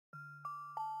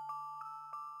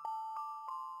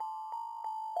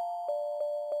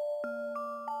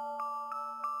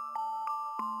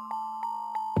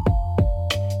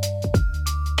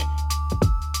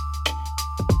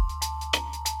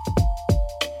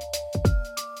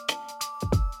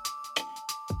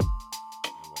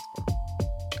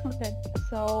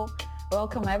So,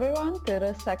 welcome everyone to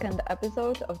the second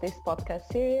episode of this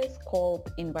podcast series called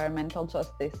Environmental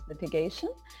Justice Litigation.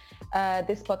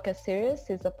 This podcast series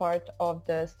is a part of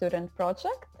the student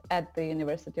project at the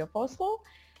University of Oslo.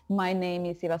 My name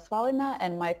is Svalina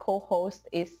and my co-host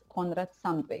is Konrad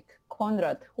Sandvik.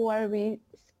 Konrad, who are we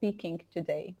speaking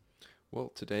today? Well,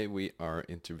 today we are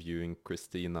interviewing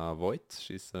Christina Voigt.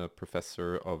 She's a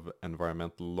professor of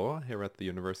environmental law here at the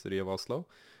University of Oslo.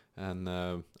 And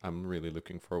I'm really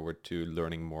looking forward to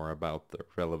learning more about the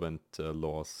relevant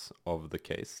laws of the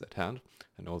case at hand,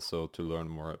 and also to learn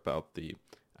more about the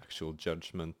actual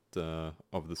judgment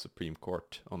of the Supreme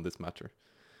Court on this matter.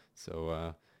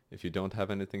 So if you don't have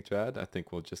anything to add, I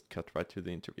think we'll just cut right to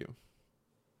the interview.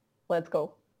 Let's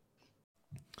go.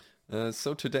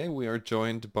 So today we are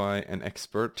joined by an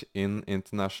expert in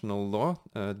international law,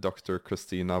 Dr.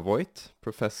 Christina Voigt,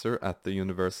 professor at the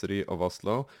University of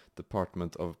Oslo,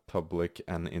 Department of Public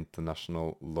and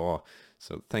International Law.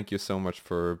 So thank you so much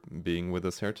for being with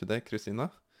us here today,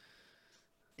 Christina.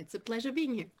 It's a pleasure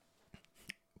being here.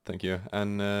 Thank you.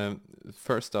 And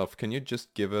first off, can you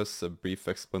just give us a brief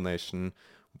explanation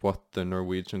what the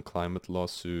Norwegian climate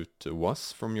lawsuit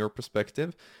was from your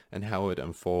perspective and how it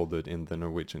unfolded in the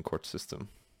Norwegian court system?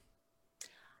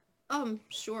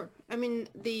 Sure. I mean,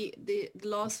 the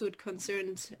lawsuit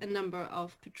concerned a number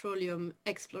of petroleum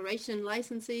exploration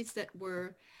licenses that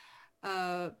were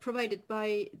provided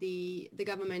by the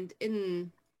government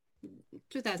in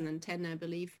 2010, I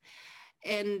believe.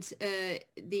 And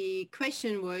the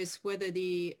question was whether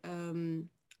the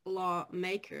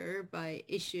lawmaker, by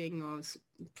issuing or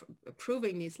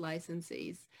approving these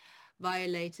licenses,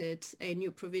 violated a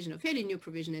new provision, a fairly new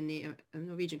provision in the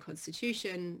Norwegian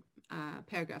constitution,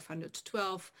 paragraph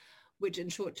 112, which in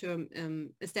short term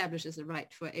establishes a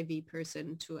right for every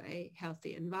person to a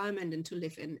healthy environment and to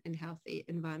live in healthy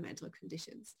environmental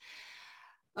conditions.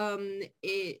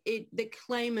 The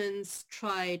claimants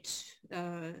tried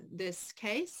this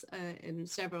case in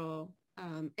several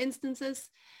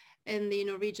instances in the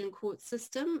Norwegian court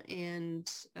system, and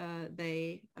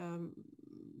they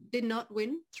did not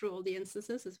win through all the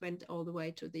instances. It went all the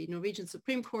way to the Norwegian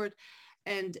Supreme Court,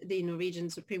 and the Norwegian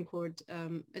Supreme Court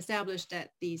established that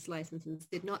these licenses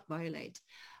did not violate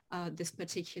this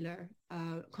particular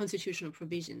constitutional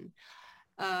provision.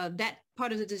 That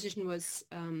part of the decision was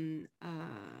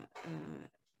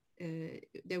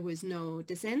there was no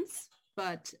dissents,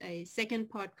 but a second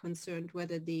part concerned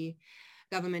whether the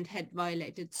government had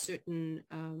violated certain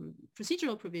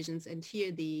procedural provisions, and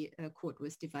here the court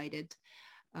was divided,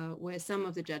 where some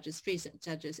of the judges, three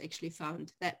judges, actually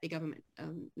found that the government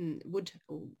would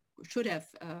or should have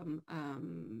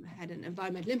had an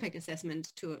environmental impact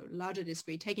assessment to a larger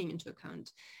degree, taking into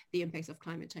account the impacts of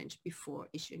climate change before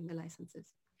issuing the licenses.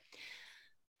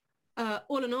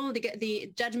 All in all,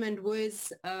 the judgment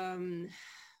was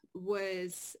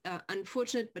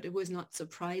unfortunate, but it was not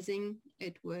surprising.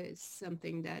 It was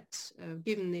something that,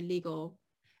 given the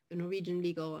Norwegian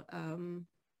legal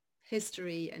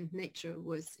history and nature,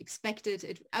 was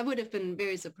expected. I would have been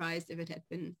very surprised if it had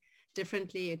been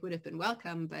differently. It would have been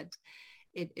welcome, but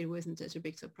it wasn't such a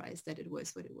big surprise that it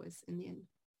was what it was in the end.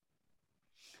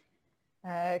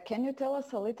 Can you tell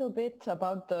us a little bit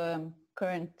about the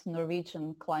current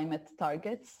Norwegian climate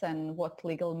targets and what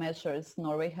legal measures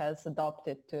Norway has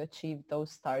adopted to achieve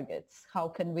those targets? How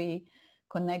can we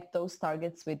connect those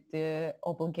targets with the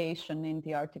obligation in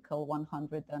the Article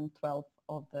 112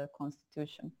 of the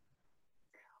Constitution?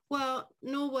 Well,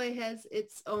 Norway has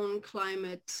its own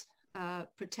Climate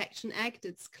Protection Act,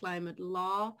 its climate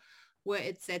law, where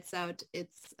it sets out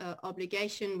its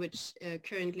obligation, which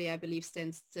currently I believe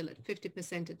stands still at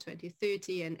 50% in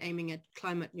 2030 and aiming at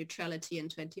climate neutrality in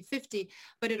 2050.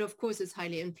 But it of course is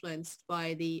highly influenced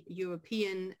by the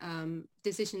European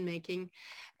decision-making,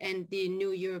 and the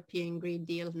new European Green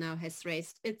Deal now has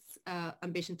raised its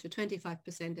ambition to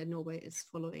 25%, and Norway is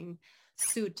following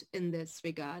suit in this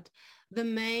regard. The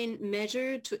main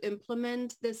measure to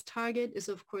implement this target is,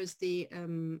 of course, the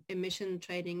emission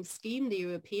trading scheme, the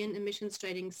European emissions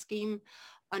trading scheme,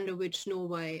 under which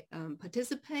Norway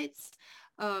participates.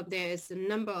 There is a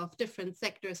number of different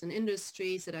sectors and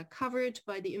industries that are covered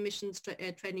by the emissions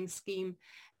trading scheme,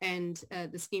 and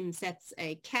the scheme sets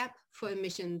a cap for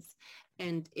emissions.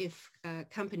 And if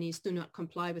companies do not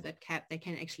comply with that cap, they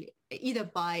can actually either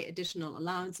buy additional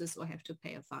allowances or have to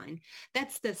pay a fine.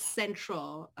 That's the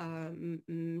central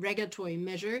regulatory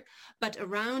measure, but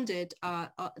around it,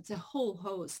 it's a whole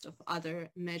host of other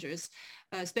measures,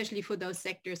 especially for those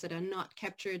sectors that are not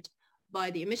captured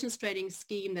by the emissions trading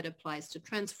scheme that applies to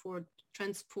transport,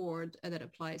 that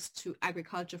applies to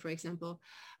agriculture, for example,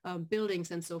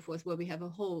 buildings and so forth, where we have a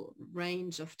whole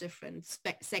range of different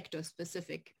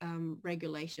sector-specific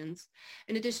regulations.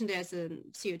 In addition, there's a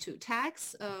CO2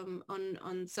 tax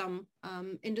on some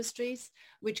industries,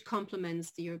 which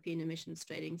complements the European emissions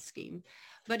trading scheme.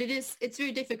 But it's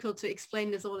very difficult to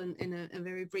explain this all in a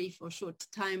very brief or short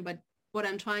time. But what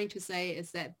I'm trying to say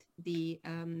is that the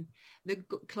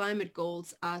climate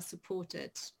goals are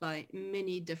supported by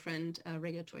many different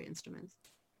regulatory instruments.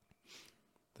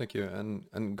 Thank you.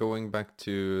 And going back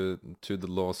to the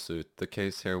lawsuit, the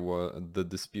case here was the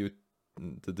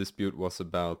dispute was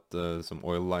about some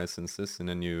oil licenses in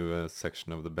a new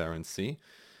section of the Barents Sea,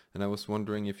 and I was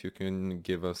wondering if you can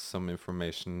give us some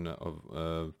information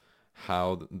of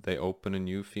how they open a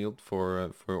new field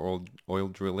for oil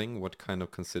drilling. What kind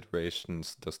of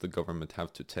considerations does the government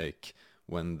have to take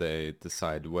when they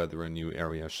decide whether a new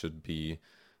area should be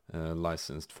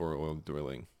licensed for oil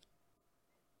drilling?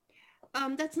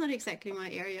 That's not exactly my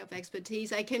area of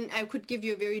expertise. I could give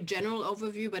you a very general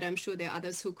overview, but I'm sure there are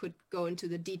others who could go into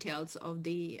the details of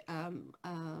the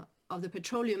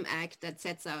Petroleum Act that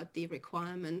sets out the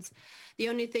requirements. The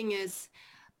only thing is,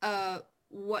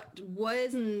 what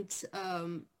wasn't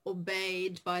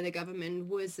obeyed by the government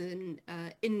was an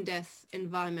in-depth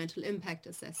environmental impact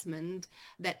assessment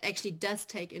that actually does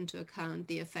take into account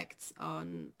the effects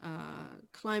on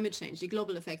climate change, the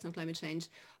global effects on climate change,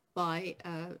 by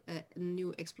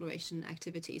new exploration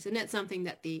activities. And that's something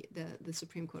that the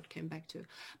Supreme Court came back to.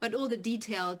 But all the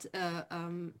detailed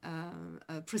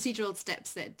procedural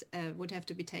steps that would have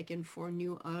to be taken for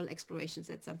new oil explorations,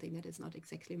 that's something that is not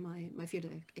exactly my field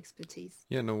of expertise.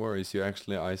 Yeah, no worries. You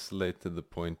actually isolated the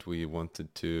point we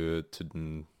wanted to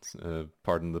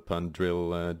pardon the pun,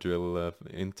 drill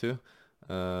into,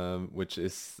 which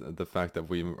is the fact that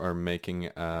we are making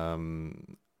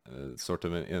sort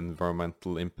of an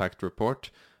environmental impact report,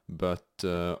 but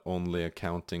only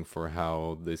accounting for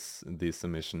how these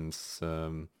emissions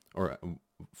or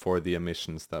for the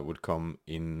emissions that would come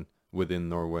in within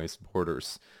Norway's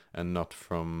borders, and not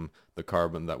from the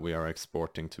carbon that we are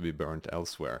exporting to be burnt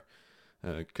elsewhere.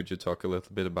 Could you talk a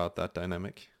little bit about that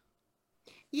dynamic?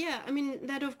 Yeah, I mean,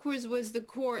 that of course was the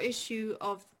core issue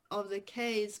of the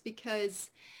case, because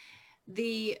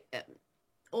the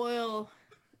oil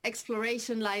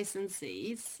exploration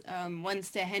licenses,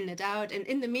 once they're handed out, and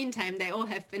in the meantime they all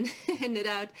have been handed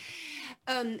out,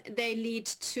 they lead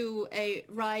to a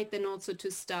right then also to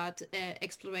start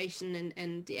exploration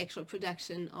and the actual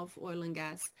production of oil and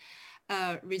gas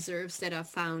reserves that are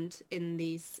found in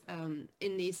these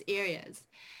areas.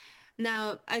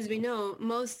 Now, as we know,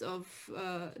 most of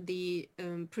the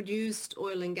produced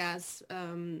oil and gas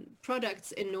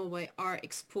products in Norway are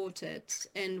exported,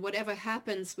 and whatever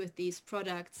happens with these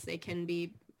products, they can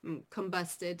be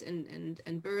combusted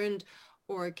and burned,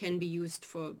 or can be used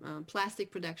for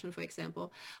plastic production, for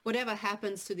example. Whatever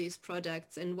happens to these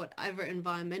products and whatever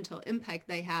environmental impact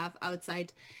they have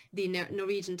outside the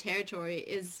Norwegian territory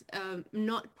is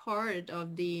not part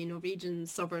of the Norwegian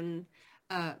sovereign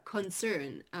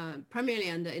concern, primarily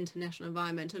under international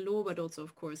environmental law, but also,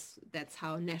 of course, that's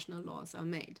how national laws are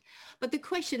made. But the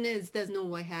question is, does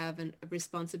Norway have a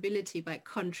responsibility by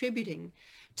contributing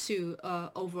to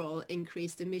overall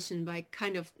increased emission by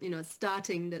kind of,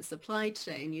 starting the supply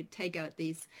chain? You take out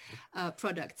these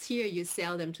products here, you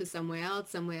sell them to somewhere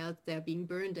else they're being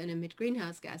burned and emit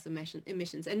greenhouse gas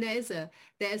emissions. And there is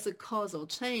a causal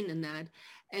chain in that.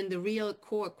 And the real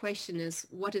core question is,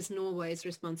 what is Norway's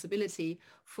responsibility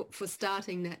for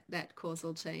starting that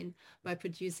causal chain by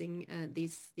producing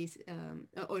these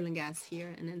oil and gas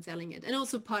here and then selling it? And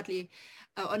also partly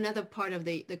another part of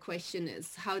the question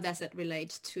is, how does it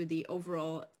relate to the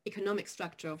overall economic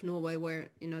structure of Norway, where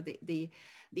the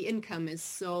income is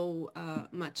so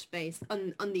much based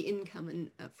on the income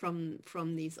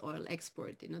from these oil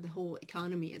export. The whole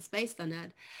economy is based on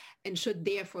that, and should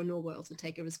therefore Norway also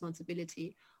take a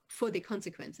responsibility for the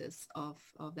consequences of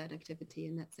that activity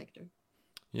in that sector.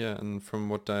 Yeah, and from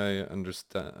what I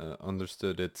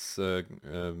understood, it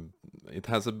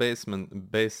has a base in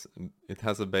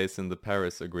the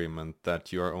Paris Agreement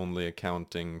that you are only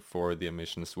accounting for the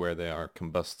emissions where they are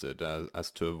combusted,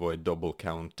 as to avoid double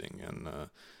counting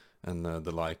and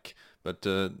the like. But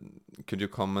could you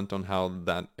comment on how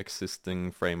that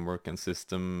existing framework and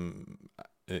system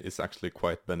is actually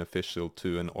quite beneficial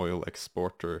to an oil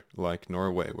exporter like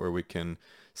Norway, where we can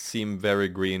seem very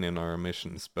green in our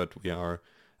emissions, but we are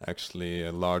actually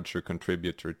a larger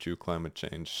contributor to climate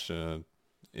change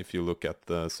if you look at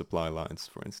the supply lines,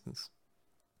 for instance?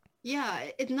 Yeah,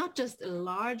 it's not just a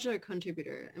larger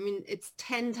contributor. I mean, it's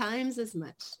 10 times as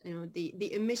much. You know,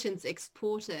 the emissions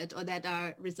exported or that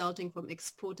are resulting from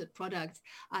exported products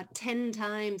are 10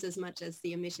 times as much as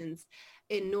the emissions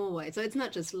in Norway. So it's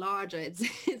not just larger, it's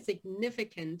a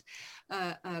significant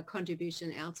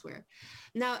contribution elsewhere.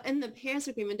 Now, in the Paris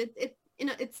Agreement,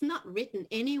 it's not written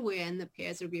anywhere in the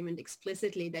Paris Agreement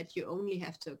explicitly that you only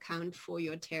have to account for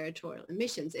your territorial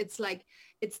emissions. It's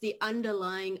the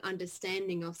underlying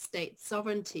understanding of state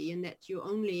sovereignty and that you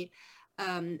only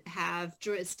have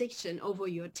jurisdiction over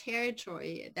your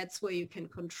territory. That's where you can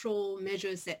control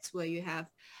measures. That's where you have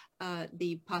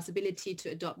the possibility to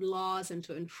adopt laws and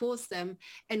to enforce them.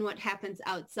 And what happens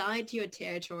outside your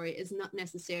territory is not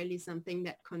necessarily something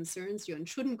that concerns you and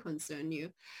shouldn't concern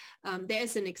you. There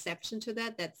is an exception to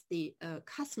that. That's the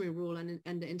customary rule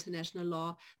under international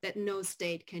law that no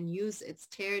state can use its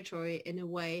territory in a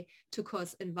way to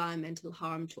cause environmental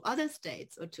harm to other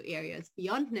states or to areas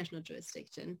beyond national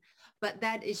jurisdiction. But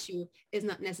that issue is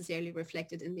not necessarily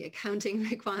reflected in the accounting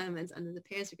requirements under the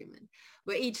Paris Agreement,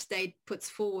 where each state puts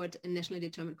forward a nationally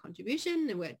determined contribution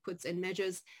and where it puts in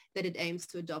measures that it aims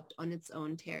to adopt on its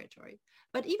own territory.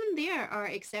 But even there are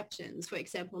exceptions. For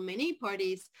example, many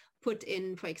parties put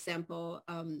in, for example,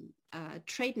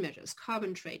 trade measures,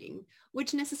 carbon trading,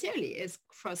 which necessarily is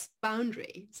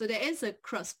cross-boundary. So there is a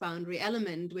cross-boundary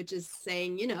element, which is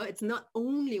saying, you know, it's not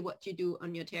only what you do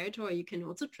on your territory, you can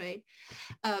also trade.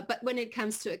 But when it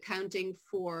comes to accounting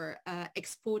for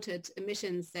exported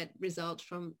emissions that result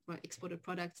from exported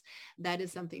products, that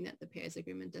is something that the Paris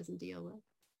Agreement doesn't deal with.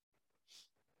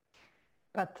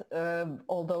 But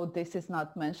although this is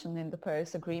not mentioned in the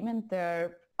Paris Agreement, there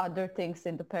are other things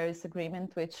in the Paris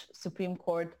Agreement which Supreme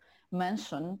Court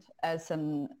mentioned as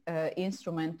an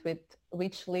instrument with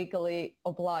which legally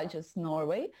obliges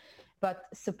Norway. But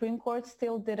Supreme Court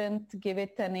still didn't give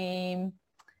it any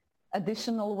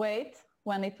additional weight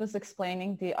when it was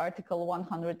explaining the Article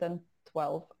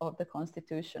 112 of the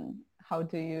Constitution.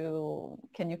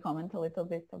 Can you comment a little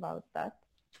bit about that?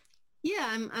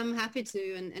 Yeah, I'm happy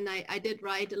to. And I did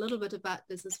write a little bit about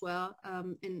this as well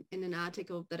in an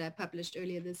article that I published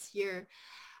earlier this year.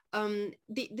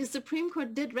 The Supreme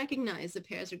Court did recognize the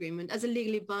Paris Agreement as a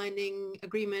legally binding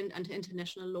agreement under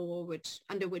international law,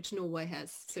 under which Norway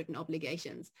has certain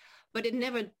obligations. But it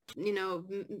never,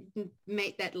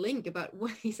 made that link about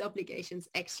what these obligations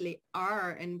actually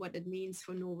are and what it means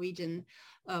for Norwegian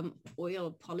oil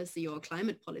policy or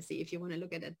climate policy, if you want to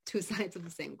look at it, two sides of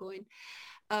the same coin.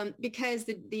 Because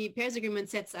the Paris Agreement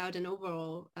sets out an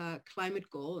overall climate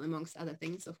goal, amongst other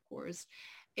things, of course.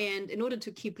 And in order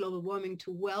to keep global warming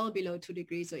to well below 2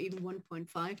 degrees or even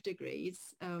 1.5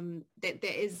 degrees,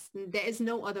 there is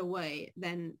no other way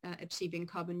than achieving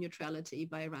carbon neutrality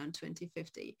by around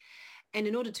 2050. And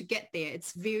in order to get there,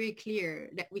 it's very clear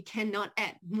that we cannot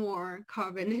add more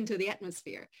carbon into the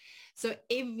atmosphere. So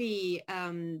every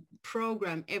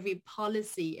program, every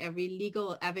policy, every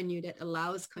legal avenue that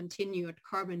allows continued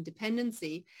carbon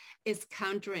dependency is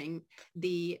countering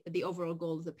the overall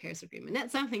goal of the Paris Agreement.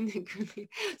 That's something the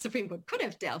Supreme Court could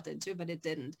have delved into, but it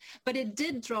didn't. But it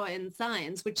did draw in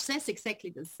science, which says exactly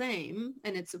the same,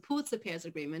 and it supports the Paris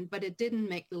Agreement, but it didn't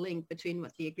make the link between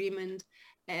what the agreement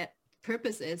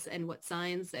purpose is and what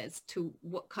science says to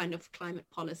what kind of climate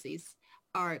policies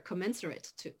are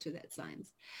commensurate to that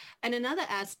science. And another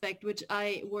aspect which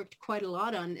I worked quite a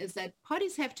lot on is that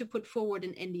parties have to put forward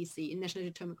an NDC, a nationally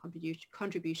determined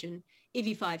contribution,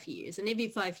 every 5 years. And every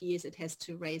 5 years it has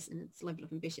to raise in its level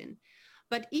of ambition.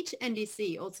 But each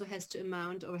NDC also has to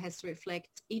amount or has to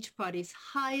reflect each party's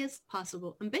highest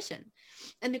possible ambition.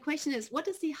 And the question is, what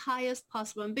is the highest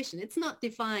possible ambition? It's not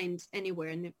defined anywhere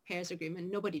in the Paris Agreement.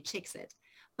 Nobody checks it.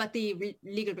 But the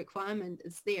legal requirement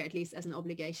is there, at least as an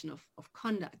obligation of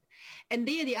conduct. And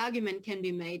there the argument can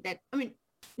be made that,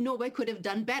 Norway could have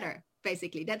done better.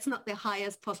 Basically, that's not the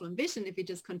highest possible ambition if you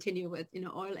just continue with,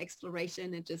 oil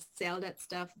exploration and just sell that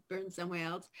stuff, burn somewhere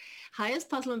else. Highest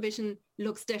possible ambition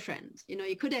looks different.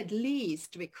 You could at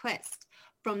least request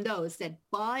from those that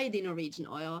buy the Norwegian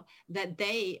oil that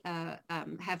they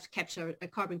have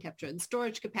carbon capture and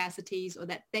storage capacities, or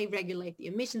that they regulate the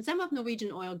emissions. Some of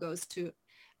Norwegian oil goes to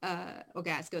or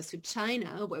gas goes to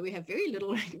China, where we have very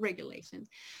little regulation.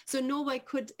 So Norway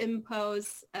could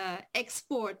impose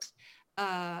export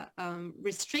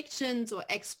restrictions or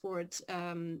export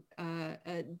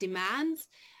demands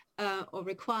or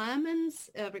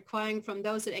requirements requiring from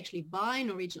those that actually buy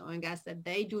Norwegian oil and gas that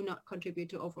they do not contribute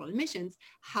to overall emissions.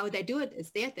 How they do it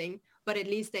is their thing, but at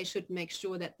least they should make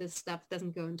sure that this stuff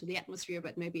doesn't go into the atmosphere,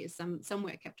 but maybe is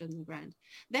somewhere captured in the ground.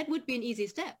 That would be an easy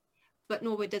step. but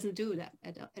Norway doesn't do that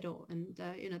at all. And,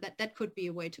 that could be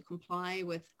a way to comply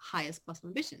with highest possible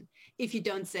ambition. If you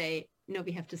don't say, no,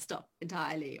 we have to stop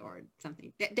entirely or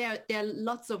something. There are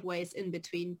lots of ways in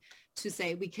between to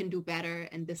say we can do better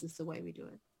and this is the way we do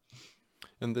it.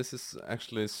 And this is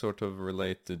actually sort of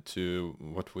related to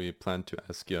what we plan to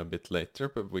ask you a bit later,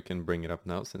 but we can bring it up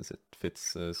now since it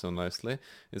fits so nicely,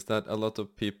 is that a lot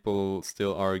of people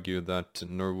still argue that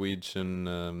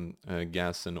Norwegian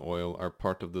gas and oil are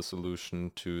part of the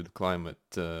solution to the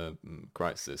climate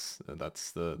crisis.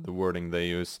 That's the wording they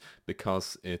use,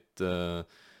 because it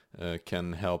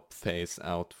can help phase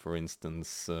out, for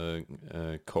instance,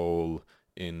 coal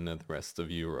in the rest of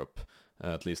Europe.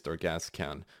 At least our gas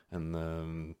can.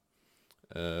 And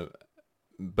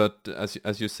but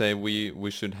as you say, we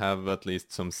should have at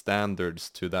least some standards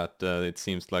to that. It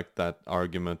seems like that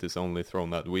argument is only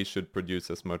thrown that we should produce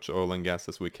as much oil and gas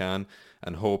as we can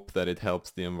and hope that it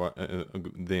helps the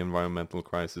environmental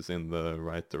crisis in the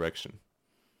right direction.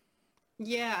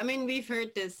 Yeah, I mean, we've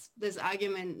heard this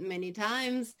argument many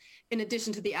times. In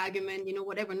addition to the argument,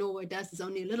 whatever Norway does is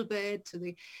only a little bit to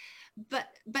the. But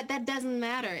that doesn't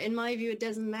matter. In my view, it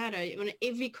doesn't matter.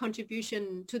 Every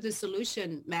contribution to the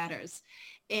solution matters.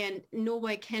 And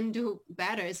Norway can do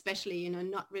better, especially,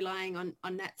 not relying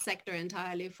on that sector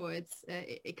entirely for its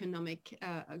economic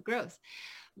growth.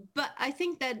 But I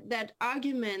think that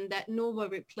argument that Norway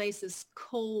replaces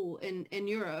coal in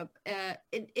Europe,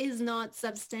 it is not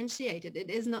substantiated. It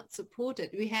is not supported.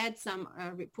 We had some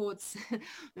reports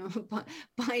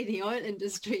by the oil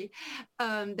industry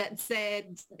that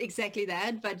said exactly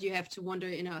that, but you have to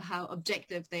wonder, how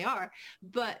objective they are.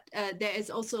 But there is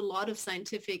also a lot of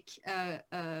scientific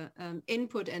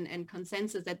input and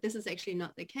consensus that this is actually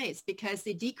not the case, because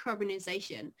the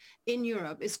decarbonization in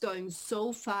Europe is going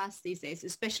so fast these days,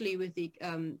 especially with the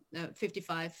Fit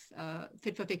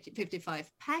for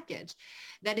 55 package,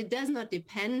 that it does not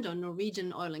depend on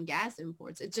Norwegian oil and gas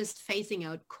imports. It's just phasing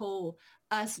out coal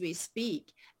as we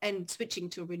speak and switching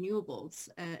to renewables.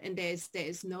 And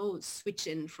there's no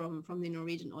switching from the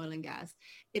Norwegian oil and gas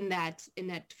in that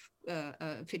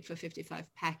Fit for 55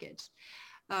 package.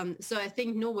 So I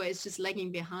think Norway is just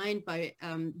lagging behind by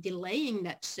delaying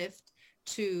that shift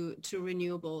to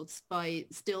renewables by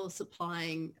still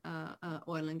supplying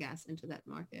oil and gas into that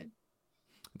market.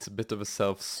 It's a bit of a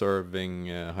self-serving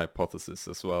hypothesis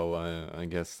as well, I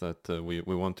guess, that we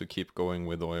want to keep going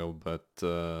with oil, but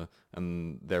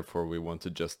and therefore we want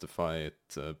to justify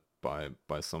it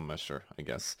by some measure, I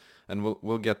guess. And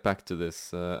we'll get back to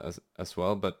this as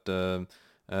well, but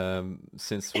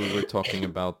since we were talking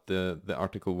about the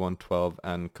Article 112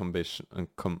 and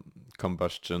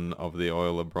combustion of the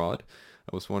oil abroad,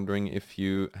 I was wondering if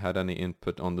you had any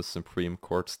input on the Supreme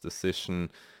Court's decision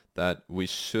that we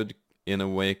should, in a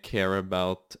way, care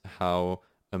about how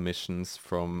emissions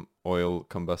from oil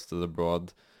combusted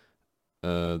abroad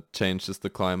changes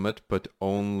the climate, but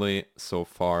only so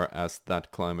far as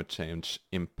that climate change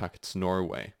impacts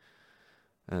Norway.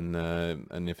 And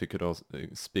if you could also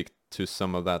speak to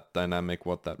some of that dynamic,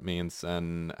 what that means,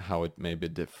 and how it maybe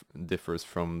differs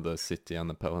from the city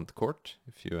and appellate court,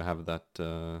 if you have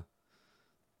that.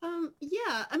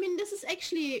 Yeah, I mean, this is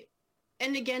actually,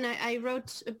 and again, I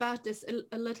wrote about this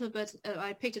a little bit.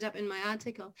 I picked it up in my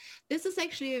article. This is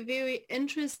actually a very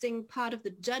interesting part of the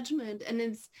judgment, and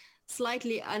it's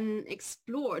slightly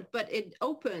unexplored, but it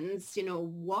opens,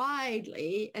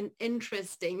 widely an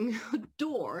interesting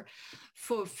door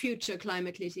for future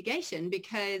climate litigation,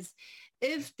 because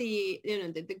if the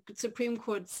Supreme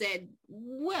Court said,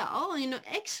 well,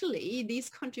 actually these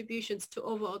contributions to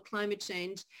overall climate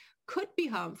change could be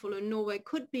harmful, and Norway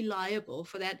could be liable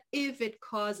for that if it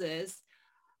causes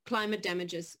climate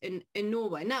damages in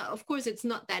Norway. Now, of course, it's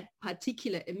not that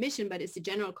particular emission, but it's the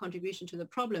general contribution to the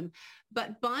problem.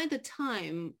 But by the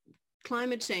time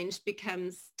climate change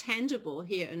becomes tangible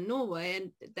here in Norway,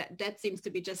 and that seems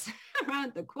to be just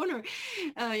around the corner,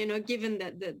 given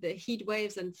that the heat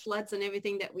waves and floods and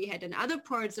everything that we had in other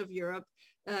parts of Europe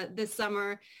this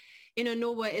summer,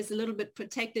 Norway is a little bit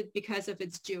protected because of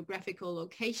its geographical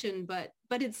location, but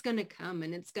it's going to come,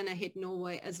 and it's going to hit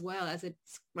Norway as well as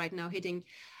it's right now hitting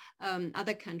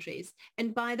other countries.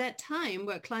 And by that time,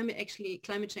 where climate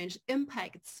change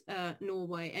impacts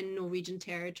Norway and Norwegian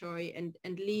territory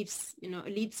and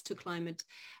leads to climate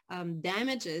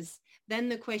damages, then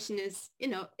the question is,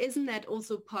 isn't that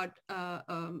also part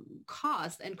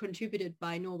caused and contributed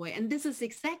by Norway? And this is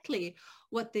exactly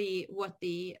what the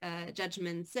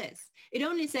judgment says. It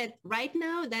only said right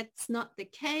now that's not the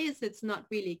case. It's not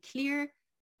really clear,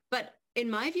 but in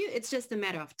my view, it's just a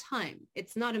matter of time.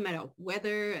 It's not a matter of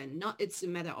whether and not, it's a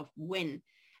matter of when.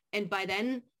 And by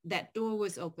then, that door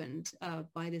was opened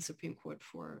by the Supreme Court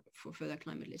for further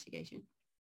climate litigation.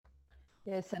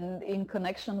 Yes, and in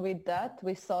connection with that,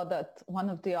 we saw that one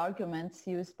of the arguments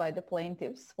used by the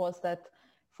plaintiffs was that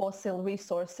fossil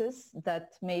resources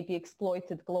that may be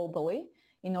exploited globally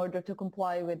in order to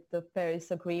comply with the Paris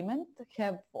Agreement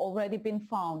have already been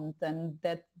found, and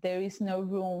that there is no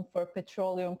room for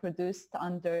petroleum produced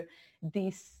under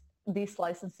this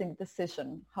licensing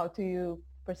decision. How do you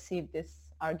perceive this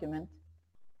argument?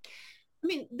 I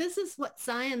mean, this is what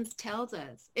science tells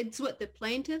us. It's what the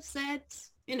plaintiff said,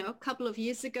 a couple of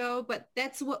years ago, but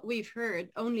that's what we've heard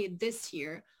only this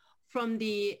year from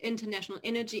the International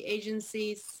Energy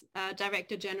Agency's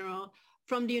Director General,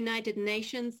 from the United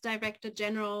Nations Director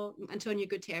General, Antonio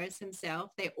Guterres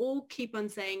himself. They all keep on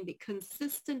saying the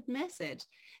consistent message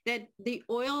that the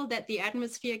oil that the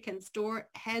atmosphere can store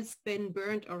has been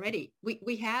burned already.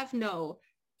 We have no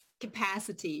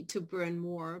capacity to burn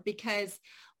more, because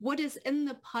what is in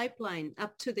the pipeline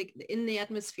up to in the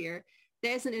atmosphere,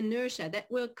 there's an inertia that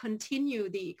will continue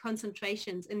the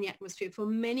concentrations in the atmosphere for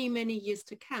many, many years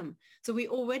to come. So we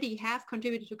already have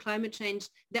contributed to climate change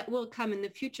that will come in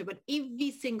the future. But every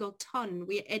single ton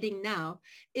we're adding now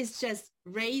is just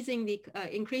raising the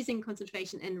increasing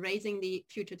concentration and raising the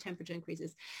future temperature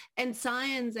increases. And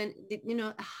science and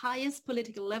the highest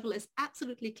political level is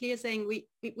absolutely clear, saying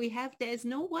there's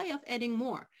no way of adding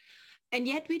more. And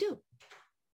yet we do.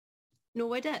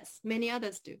 Norway does. Many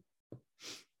others do.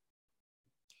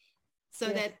 So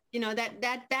yes.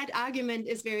 that argument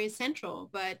is very central,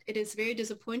 but it is very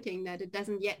disappointing that it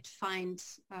doesn't yet find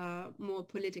more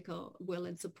political will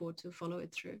and support to follow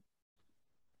it through.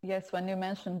 Yes, when you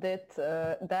mentioned it,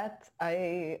 that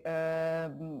I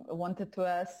wanted to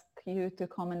ask you to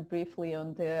comment briefly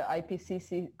on the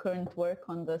IPCC current work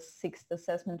on the 6th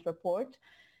assessment report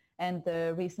and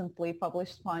the recently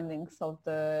published findings of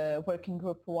the Working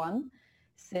Group 1,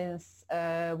 since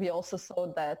we also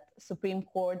saw that Supreme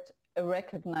Court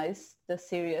recognized the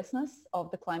seriousness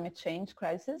of the climate change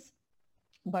crisis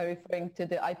by referring to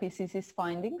the IPCC's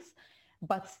findings,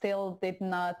 but still did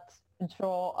not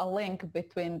draw a link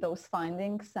between those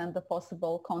findings and the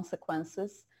possible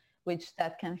consequences which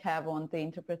that can have on the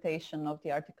interpretation of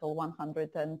the Article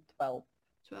 112.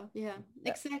 Yeah,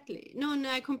 exactly. No,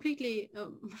 I completely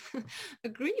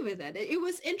agree with that. It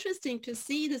was interesting to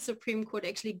see the Supreme Court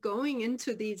actually going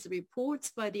into these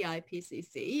reports by the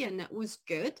IPCC, and that was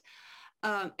good.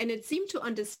 And it seemed to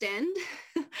understand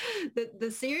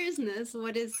the seriousness,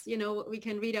 what we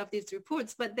can read off these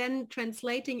reports, but then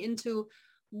translating into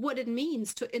what it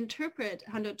means to interpret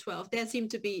 112, there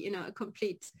seemed to be, a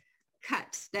complete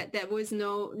cut, that there was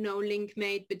no link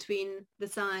made between the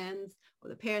science or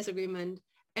the Paris Agreement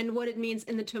and what it means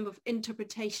in the term of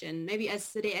interpretation. Maybe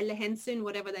as reelle hensyn,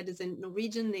 whatever that is in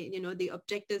Norwegian, the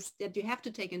objectives that you have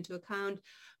to take into account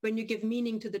when you give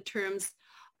meaning to the terms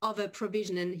of a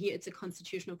provision, and here it's a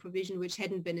constitutional provision which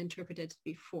hadn't been interpreted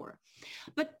before.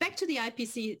 But back to the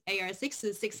IPC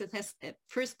AR6, the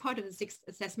first part of the 6th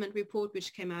assessment report,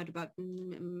 which came out about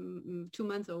 2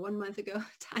 months or 1 month ago.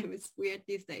 Time is weird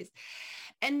these days.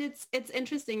 And it's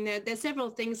interesting. There's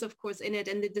several things, of course, in it,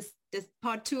 and this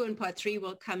part 2 and part 3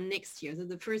 will come next year. So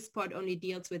the first part only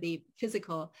deals with the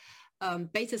physical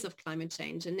basis of climate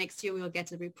change, and next year we'll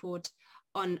get a report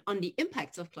on the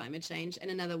impacts of climate change,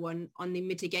 and another one on the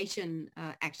mitigation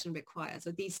action required.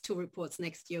 So these 2 reports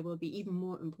next year will be even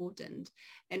more important,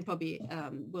 and probably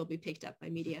will be picked up by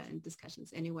media and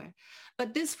discussions anywhere.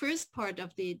 But this first part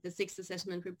of the 6th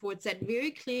assessment report said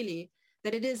very clearly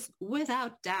that it is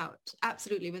without doubt,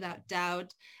 absolutely without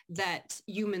doubt, that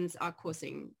humans are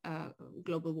causing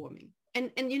global warming.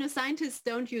 And scientists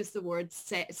don't use the word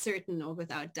certain or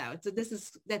without doubt. So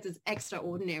that is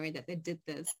extraordinary that they did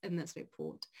this in this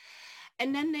report.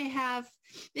 And then they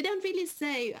don't really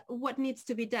say what needs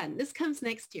to be done. This comes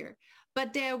next year,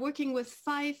 but they're working with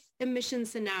 5 emission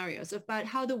scenarios about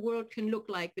how the world can look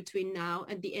like between now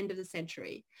and the end of the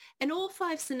century. And all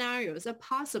 5 scenarios are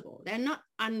possible. They're not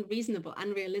unreasonable,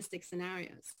 unrealistic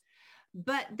scenarios.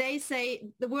 But they say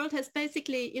the world has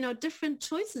basically, different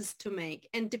choices to make.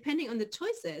 And depending on the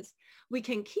choices, we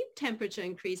can keep temperature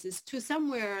increases to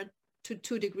somewhere to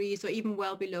 2 degrees or even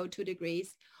well below 2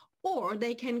 degrees, or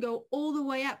they can go all the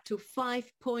way up to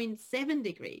 5.7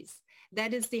 degrees.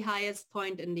 That is the highest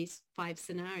point in these 5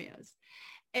 scenarios.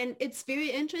 And it's very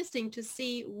interesting to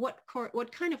see what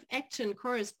kind of action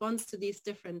corresponds to these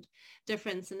different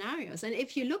scenarios. And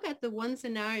if you look at the one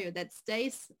scenario that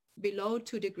stays below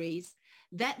 2 degrees,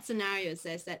 that scenario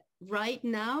says that right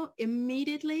now,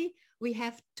 immediately, we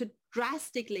have to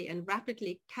drastically and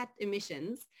rapidly cut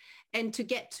emissions and to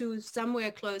get to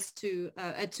somewhere close to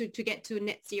get to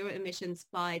net zero emissions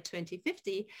by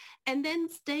 2050, and then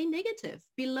stay negative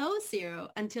below zero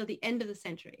until the end of the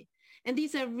century. And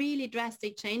these are really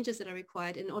drastic changes that are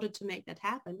required in order to make that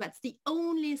happen. But it's the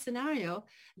only scenario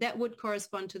that would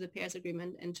correspond to the Paris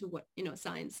Agreement and to what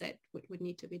science said would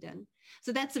need to be done.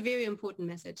 So that's a very important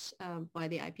message by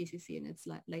the IPCC in its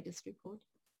latest report.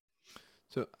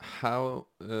 So how,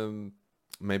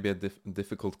 maybe a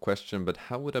difficult question, but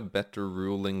how would a better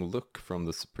ruling look from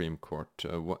the Supreme Court?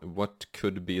 What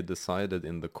could be decided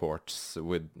in the courts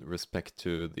with respect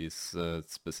to these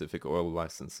specific oil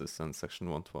licenses and Section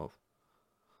 112?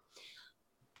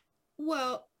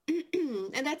 Well,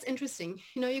 and that's interesting.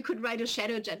 You could write a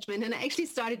shadow judgment, and I actually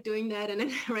started doing that, and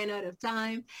then I ran out of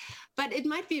time. But it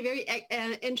might be a very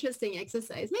interesting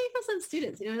exercise, maybe for some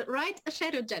students. Write a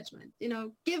shadow judgment.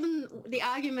 Given the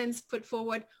arguments put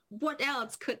forward, what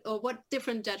else what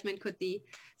different judgment could the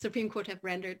Supreme Court have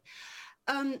rendered?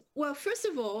 Well, first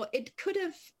of all, it could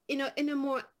have, in a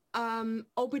more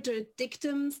obiter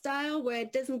dictum style, where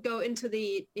it doesn't go into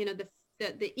the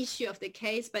issue of the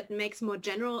case, but makes more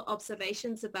general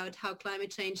observations about how climate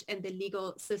change and the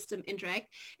legal system interact.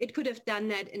 It could have done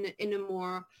that in a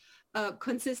more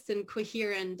consistent,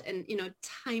 coherent, and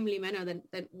timely manner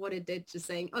than what it did, just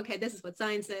saying, okay, this is what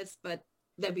science says, but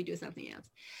then we do something else.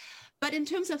 But in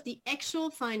terms of the actual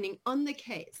finding on the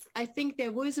case, I think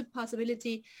there was a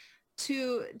possibility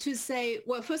to say,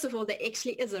 well, first of all, there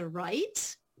actually is a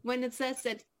right when it says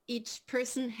that each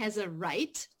person has a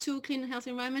right to a clean and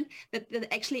healthy environment,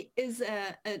 that actually is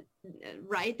a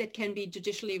right that can be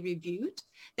judicially reviewed.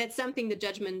 That's something the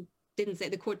judgment didn't say,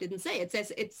 the court didn't say. It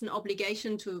says it's an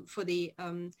obligation for the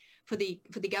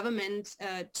government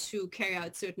to carry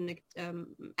out certain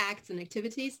acts and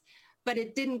activities, but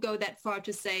it didn't go that far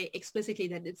to say explicitly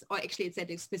that it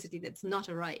said explicitly that's not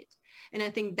a right. And I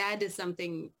think that is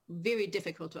something very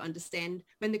difficult to understand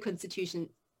when the Constitution,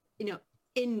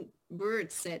 in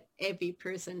words said every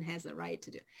person has a right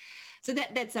to do. So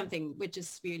that's something which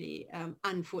is really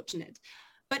unfortunate.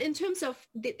 But in terms of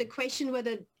the question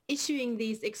whether issuing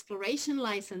these exploration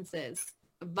licenses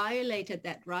violated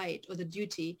that right or the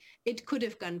duty, it could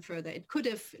have gone further. It could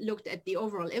have looked at the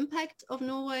overall impact of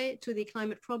Norway to the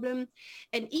climate problem.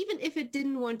 And even if it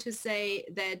didn't want to say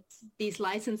that these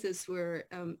licenses were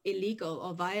illegal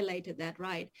or violated that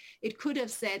right, it could have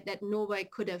said that Norway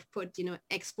could have put,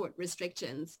 export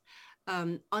restrictions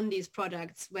on these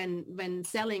products when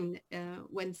selling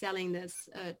this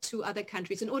to other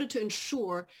countries in order to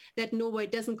ensure that Norway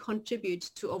doesn't contribute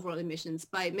to overall emissions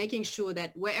by making sure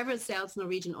that wherever it sells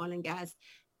Norwegian oil and gas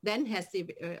then has the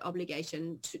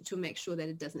obligation to make sure that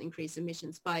it doesn't increase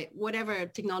emissions by whatever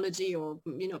technology or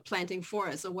planting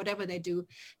forests or whatever they do,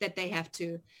 that they have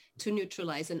to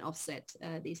neutralize and offset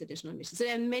these additional emissions. So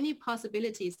there are many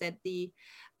possibilities that the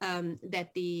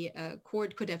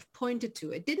court could have pointed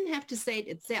to. It didn't have to say it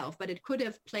itself, but it could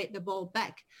have played the ball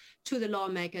back to the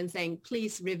lawmaker and saying,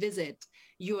 please revisit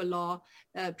your law,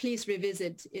 please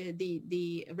revisit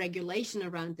the regulation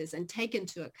around this and take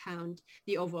into account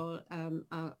the overall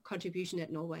contribution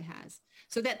that Norway has.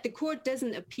 So that the court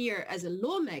doesn't appear as a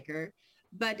lawmaker,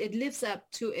 but it lives up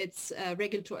to its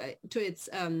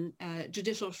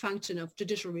judicial function of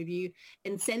judicial review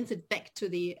and sends it back to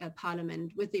the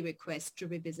parliament with the request to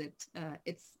revisit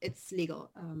its legal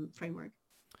framework.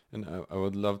 And I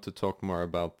would love to talk more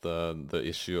about the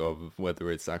issue of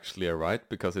whether it's actually a right,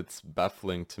 because it's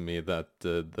baffling to me that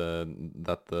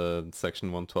the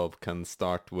Section 112 can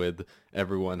start with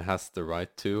everyone has the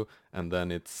right to, and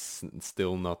then it's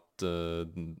still not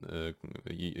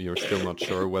you're still not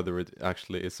sure whether it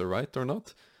actually is a right or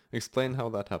not. Explain how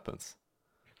that happens.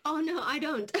 Oh no, I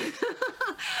don't.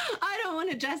 I don't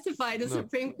want to justify the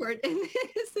Supreme Court in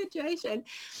this situation.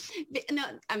 No,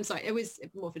 I'm sorry. It was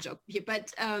more of a joke here.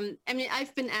 But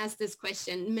I've been asked this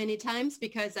question many times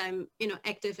because I'm,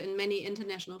 active in many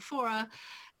international fora.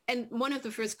 And one of the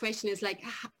first questions is like,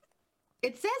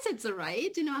 it says it's a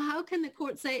right. How can the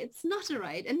court say it's not a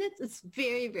right? And it's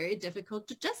very, very difficult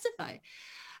to justify.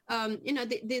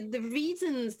 The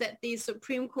reasons that the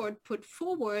Supreme Court put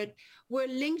forward were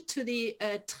linked to the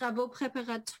travaux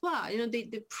préparatoires,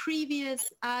 the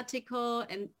previous article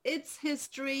and its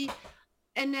history,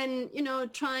 and then,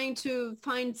 trying to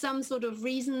find some sort of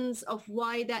reasons of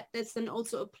why that's then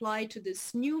also applied to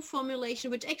this new formulation,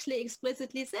 which actually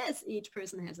explicitly says each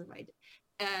person has a right.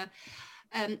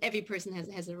 Every person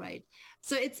has a right.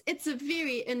 So it's a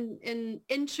very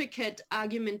intricate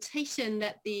argumentation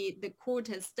that the court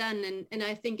has done, and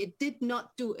I think it did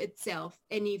not do itself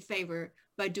any favor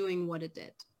by doing what it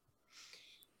did.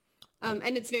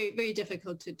 And it's very, very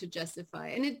difficult to justify.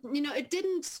 And it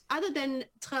didn't, other than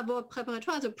travaux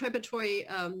préparatoires, so preparatory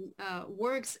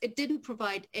works, it didn't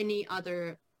provide any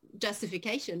other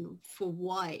justification for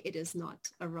why it is not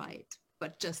a right,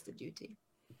 but just a duty.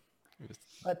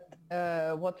 But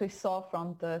what we saw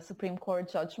from the Supreme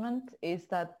Court judgment is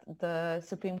that the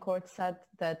Supreme Court said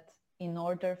that in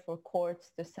order for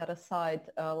courts to set aside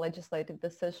a legislative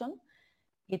decision,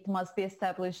 it must be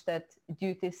established that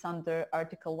duties under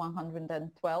Article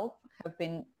 112 have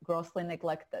been grossly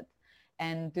neglected.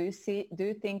 And do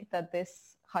you think that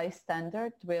this high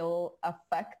standard will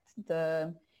affect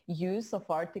the use of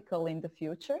article in the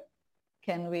future?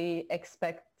 Can we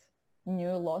expect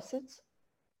new lawsuits?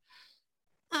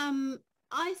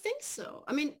 I think so.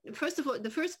 I mean, first of all, the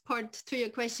first part to your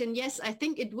question, yes, I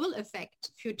think it will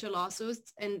affect future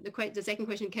lawsuits. And the second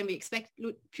question, can we expect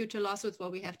future lawsuits? Well,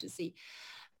 we have to see.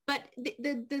 But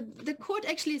the court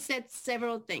actually said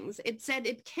several things. It said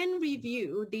it can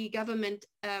review the government,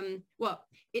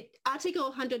 Article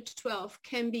 112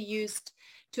 can be used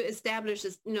to establish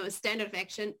a standard of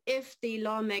action if the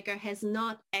lawmaker has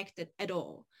not acted at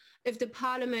all. If the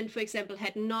parliament, for example,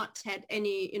 had not had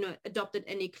any, adopted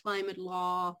any climate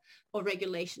law or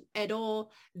regulation at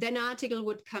all, then article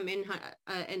would come in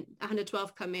and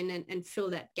 112 come in and fill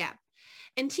that gap.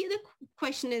 And here the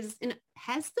question is,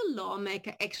 has the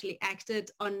lawmaker actually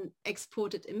acted on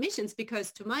exported emissions?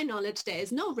 Because to my knowledge, there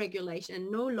is no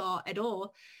regulation, no law at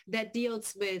all that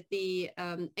deals with the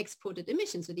exported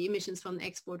emissions, so the emissions from the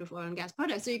export of oil and gas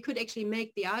products. So you could actually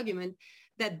make the argument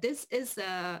that this is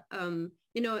an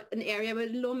area where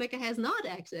the lawmaker has not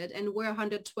acted and where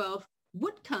 112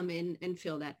 would come in and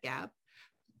fill that gap,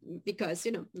 because,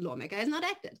 the lawmaker has not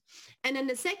acted. And then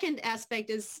the second aspect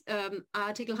is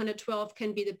Article 112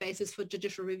 can be the basis for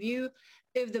judicial review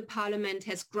if the parliament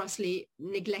has grossly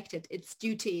neglected its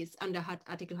duties under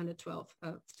Article 112,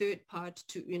 third part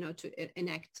to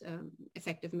enact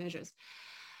effective measures.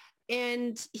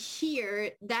 And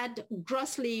here, that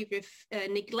grossly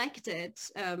neglected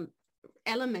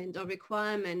element or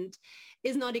requirement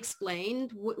is not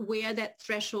explained, where that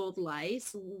threshold lies,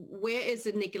 where is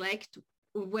the neglect,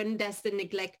 when does the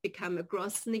neglect become a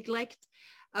gross neglect?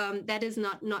 That is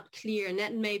not clear, and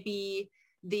that may be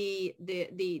the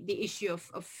issue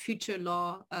of future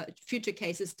law, future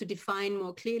cases, to define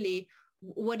more clearly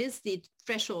what is the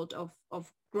threshold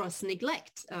of gross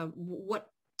neglect. What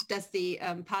does the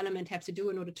parliament have to do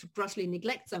in order to grossly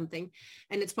neglect something?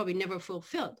 And it's probably never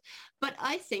fulfilled. But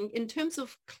I think in terms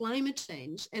of climate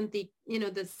change and the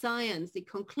science, the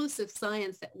conclusive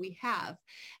science that we have,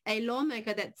 a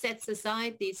lawmaker that sets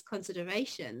aside these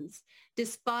considerations,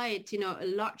 despite, a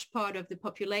large part of the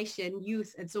population,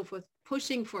 youth and so forth,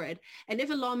 pushing for it. And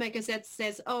if a lawmaker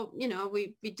says, oh,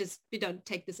 we don't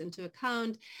take this into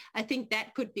account, I think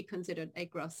that could be considered a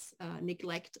gross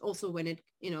neglect, also when it,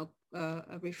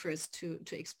 refers to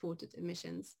exported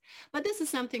emissions. But this is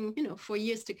something, for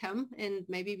years to come, and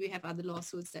maybe we have other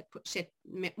lawsuits that shed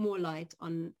more light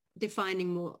on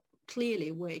defining more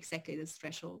clearly where exactly this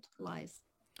threshold lies.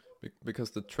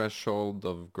 Because the threshold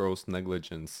of gross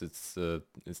negligence, is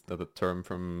that a term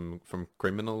from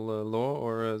criminal law,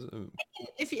 or?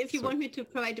 If you want me to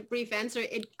provide a brief answer,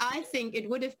 I think it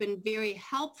would have been very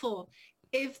helpful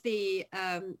if the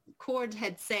court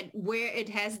had said where it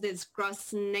has this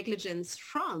gross negligence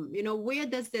from. Where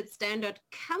does that standard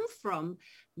come from?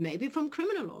 Maybe from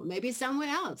criminal law, maybe somewhere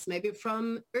else, maybe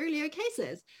from earlier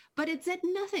cases. But it said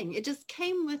nothing. It just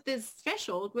came with this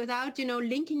threshold without,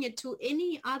 linking it to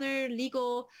any other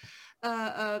legal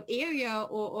area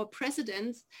or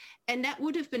precedents. And that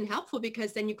would have been helpful,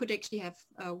 because then you could actually have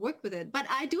worked with it. But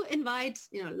I do invite,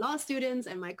 law students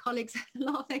and my colleagues at the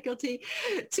law faculty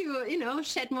to,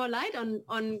 shed more light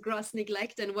on gross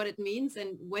neglect and what it means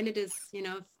and when it is,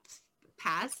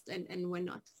 passed and when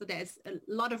not. So there's a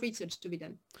lot of research to be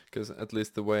done. Because at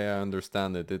least the way I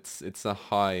understand it, it's a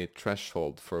high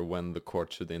threshold for when the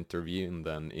court should intervene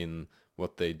then in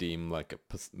what they deem like a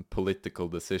political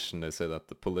decision. They say that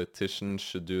the politicians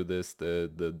should do this,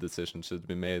 the decision should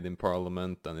be made in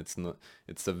parliament, and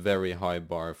it's a very high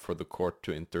bar for the court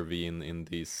to intervene in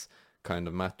these kind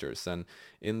of matters. And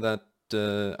in that,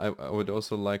 I would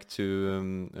also like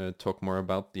to talk more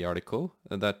about the article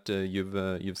that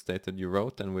you've stated you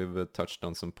wrote, and we've touched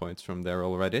on some points from there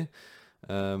already.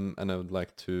 And I would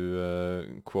like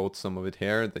to quote some of it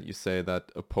here, that you say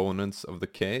that opponents of the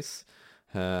case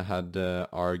had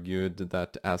argued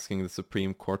that asking the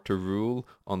Supreme Court to rule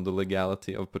on the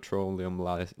legality of petroleum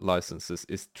licenses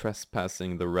is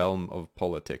trespassing the realm of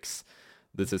politics.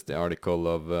 This is the article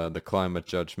of the climate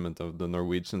judgment of the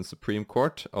Norwegian Supreme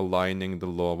Court, aligning the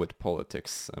law with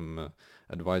politics. I'm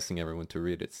advising everyone to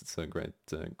read it. It's a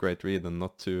great read and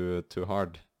not too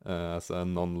hard as a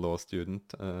non-law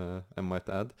student, I might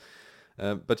add.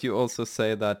 But you also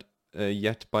say that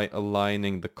yet by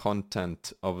aligning the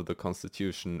content of the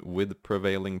Constitution with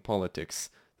prevailing politics,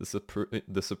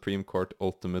 the Supreme Court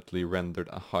ultimately rendered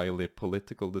a highly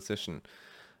political decision.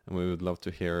 And we would love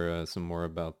to hear some more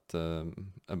about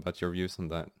your views on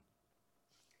that.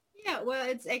 Yeah, well,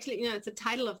 it's actually, it's the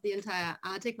title of the entire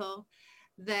article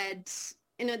that,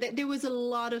 that there was a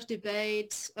lot of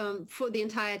debate for the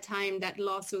entire time that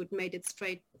lawsuit made its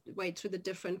straight way through the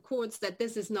different courts, that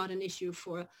this is not an issue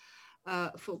for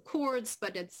courts,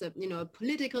 but it's a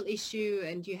political issue,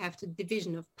 and you have the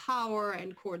division of power,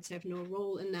 and courts have no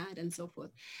role in that, and so forth.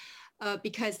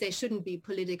 Because they shouldn't be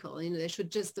political, they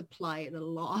should just apply the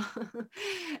law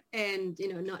and,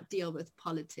 not deal with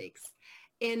politics.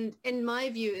 And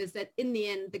my view is that in the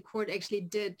end, the court actually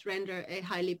did render a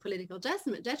highly political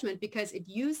judgment because it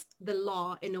used the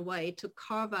law in a way to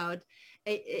carve out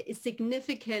a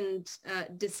significant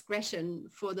discretion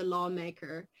for the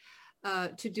lawmaker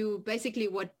to do basically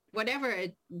whatever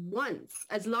it wants,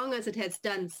 as long as it has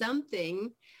done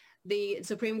something. The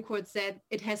Supreme Court said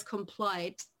it has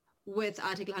complied with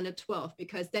Article 112,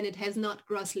 because then it has not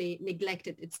grossly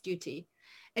neglected its duty.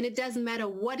 And it doesn't matter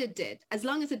what it did, as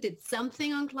long as it did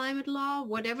something on climate law,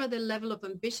 whatever the level of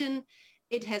ambition,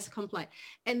 it has complied.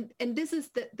 And this is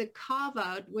the carve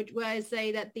out, where I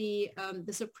say that the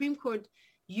Supreme Court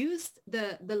used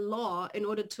the law in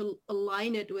order to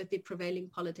align it with the prevailing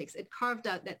politics. It carved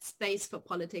out that space for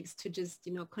politics to just,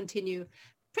 continue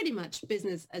pretty much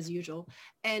business as usual.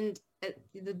 And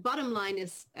the bottom line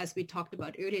is, as we talked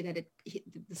about earlier, that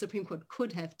the Supreme Court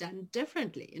could have done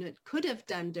differently. It could have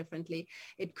done differently.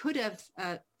 It could have,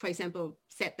 for example,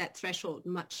 set that threshold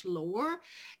much lower.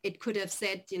 It could have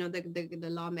said, the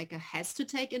lawmaker has to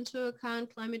take into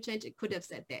account climate change. It could have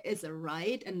said there is a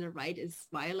right, and the right is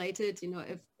violated.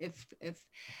 If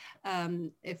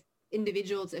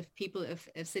individuals, if people, if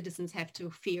citizens have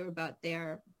to fear about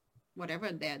their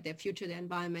whatever, their future, their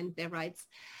environment, their rights.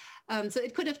 So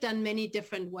it could have done many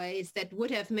different ways that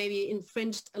would have maybe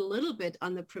infringed a little bit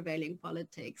on the prevailing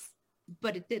politics,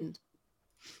 but it didn't.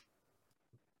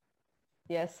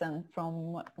 Yes, and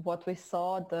from what we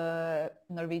saw, the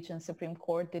Norwegian Supreme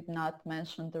Court did not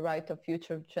mention the right of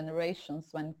future generations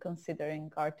when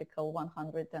considering Article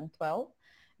 112.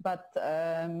 But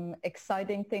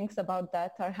exciting things about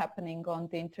that are happening on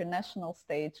the international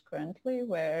stage currently,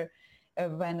 where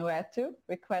Vanuatu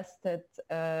requested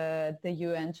the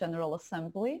UN General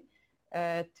Assembly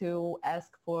to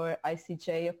ask for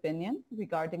ICJ opinion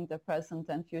regarding the present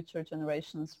and future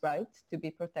generations' right to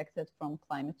be protected from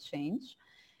climate change.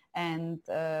 And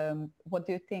what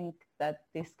do you think that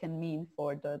this can mean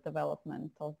for the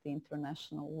development of the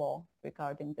international law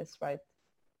regarding this right?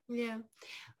 Yeah.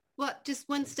 Well, just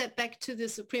one step back to the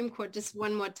Supreme Court, just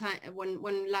one more time,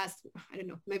 one last, I don't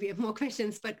know, maybe I have more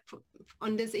questions, but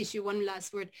on this issue, one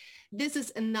last word. This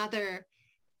is another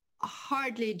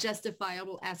hardly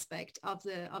justifiable aspect of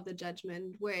the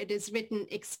judgment, where it is written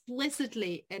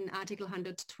explicitly in Article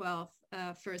 112,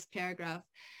 first paragraph,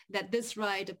 that this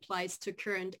right applies to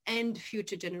current and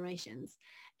future generations.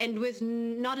 And with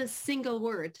not a single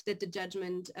word did the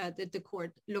judgment, did the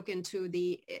court look into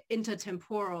the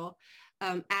intertemporal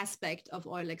aspect of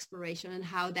oil exploration and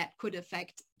how that could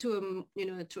affect to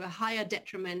a higher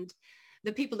detriment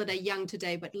the people that are young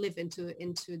today but live into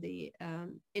the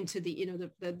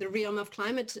realm of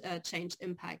climate change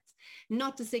impacts.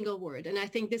 Not a single word. And I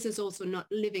think this is also not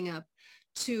living up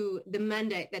to the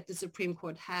mandate that the Supreme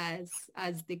Court has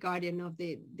as the guardian of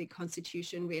the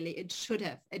Constitution. Really, it should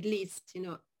have at least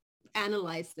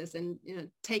analyzed this and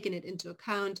taken it into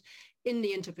account in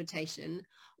the interpretation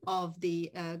of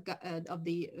the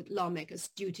lawmaker's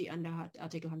duty under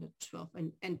Article 112,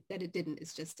 and that it didn't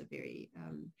is just a very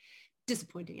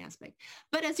disappointing aspect.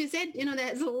 But as you said,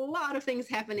 there's a lot of things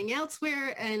happening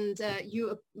elsewhere, and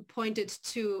you pointed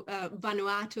to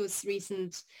Vanuatu's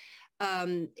recent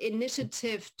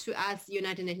initiative to ask the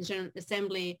United Nations General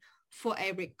Assembly for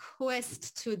a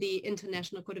request to the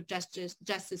International Court of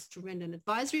Justice to render an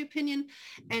advisory opinion,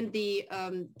 and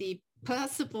the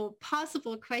possible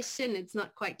question. It's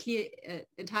not quite clear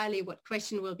entirely what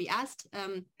question will be asked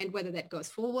and whether that goes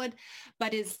forward.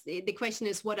 But the question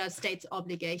is, what are states'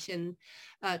 obligation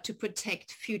to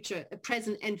protect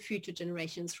present and future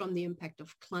generations from the impact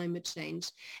of climate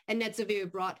change? And that's a very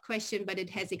broad question, but it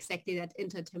has exactly that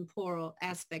intertemporal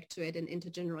aspect to it and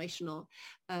intergenerational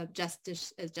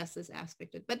justice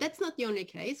aspect. But that's not the only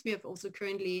case. We have also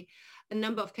currently a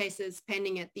number of cases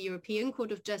pending at the European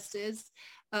Court of Justice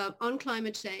on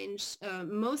climate change.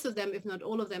 Most of them, if not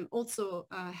all of them, also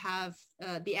have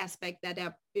the aspect that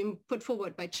are being put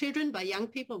forward by children, by young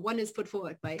people. One is put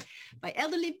forward by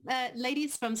elderly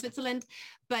ladies from Switzerland,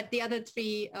 but the other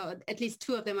three, at least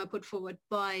two of them, are put forward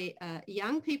by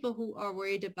young people who are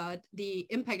worried about the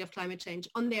impact of climate change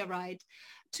on their right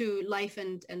to life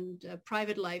and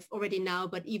private life already now,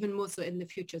 but even more so in the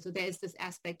future. So there is this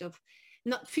aspect of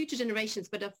not future generations,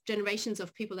 but of generations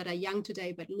of people that are young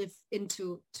today, but live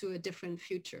into a different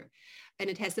future. And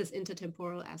it has this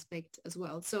intertemporal aspect as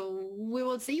well. So we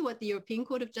will see what the European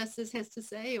Court of Justice has to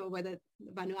say, or whether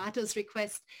Vanuatu's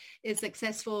request is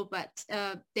successful. But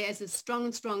there's a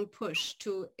strong push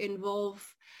to involve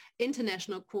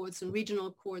international courts and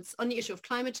regional courts on the issue of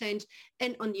climate change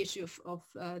and on the issue of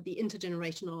the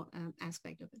intergenerational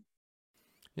aspect of it.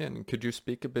 Yeah, and could you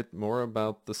speak a bit more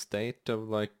about the state of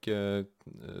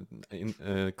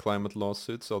climate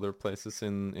lawsuits other places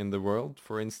in the world?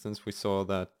 For instance, we saw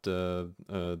that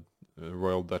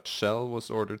Royal Dutch Shell was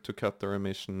ordered to cut their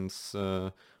emissions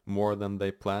more than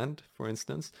they planned, for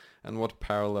instance. And what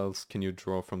parallels can you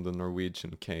draw from the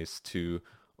Norwegian case to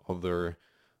other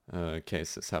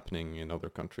cases happening in other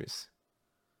countries?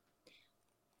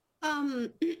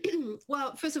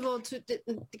 Well, first of all,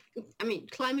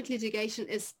 climate litigation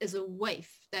is a wave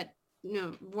that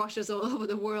washes all over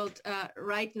the world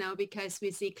right now, because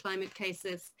we see climate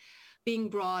cases being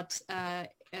brought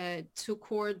to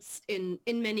courts in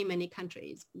many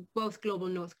countries, both global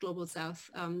north, global south.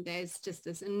 There's just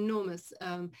this enormous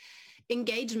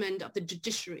engagement of the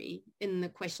judiciary in the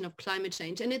question of climate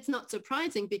change. And it's not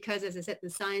surprising because, as I said, the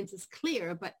science is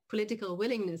clear, but political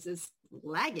willingness is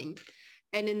lagging.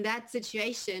 And in that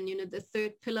situation, the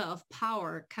third pillar of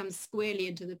power comes squarely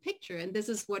into the picture. And this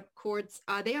is what courts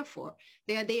are there for.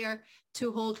 They are there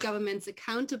to hold governments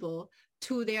accountable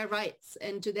to their rights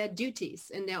and to their duties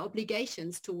and their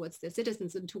obligations towards their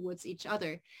citizens and towards each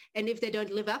other. And if they don't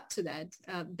live up to that,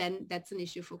 then that's an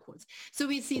issue for courts. So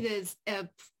we see this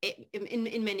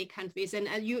in many countries. And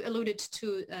you alluded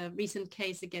to a recent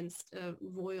case against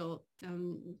Royal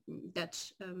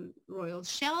Dutch Royal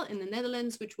Shell in the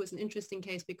Netherlands, which was an interesting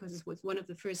case because it was one of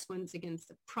the first ones against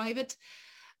a private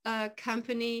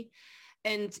company.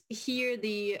 And here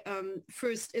the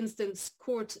first instance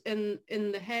court in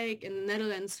The Hague in the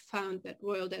Netherlands found that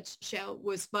Royal Dutch Shell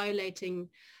was violating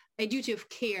a duty of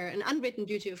care, an unwritten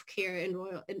duty of care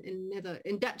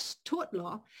in Dutch tort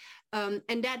law.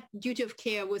 And that duty of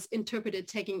care was interpreted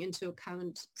taking into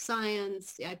account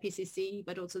science, the IPCC,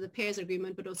 but also the Paris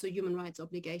Agreement, but also human rights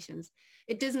obligations.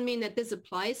 It doesn't mean that this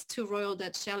applies to Royal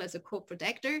Dutch Shell as a corporate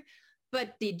actor,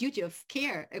 but the duty of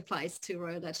care applies to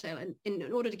Royal Dutch Shell. And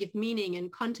in order to give meaning and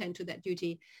content to that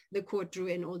duty, the court drew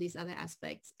in all these other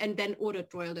aspects and then ordered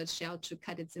Royal Dutch Shell to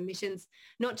cut its emissions,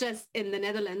 not just in the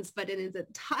Netherlands, but in its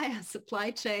entire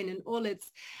supply chain and all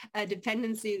its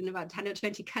dependencies in about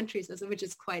 120 countries, which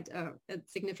is quite a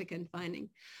significant finding.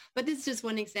 But this is just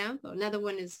one example. Another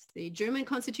one is the German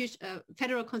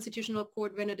Federal Constitutional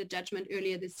Court rendered a judgment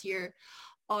earlier this year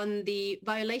on the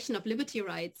violation of liberty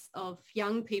rights of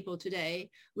young people today,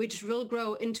 which will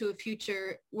grow into a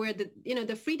future where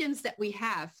the freedoms that we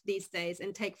have these days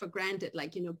and take for granted,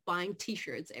 like, buying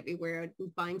t-shirts everywhere,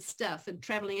 buying stuff and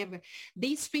traveling everywhere,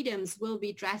 these freedoms will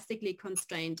be drastically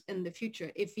constrained in the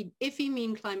future. If we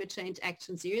mean climate change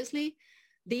action seriously,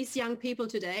 these young people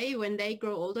today, when they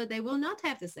grow older, they will not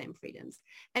have the same freedoms.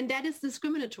 And that is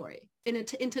discriminatory in an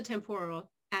intertemporal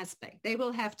aspect. They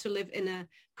will have to live in a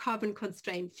carbon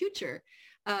constrained future,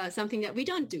 something that we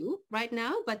don't do right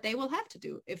now, but they will have to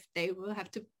do if they will have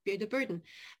to bear the burden.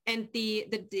 And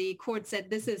the court said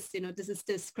this is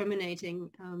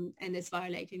discriminating and is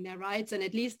violating their rights, and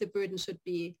at least the burden should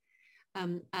be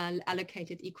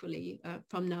allocated equally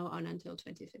from now on until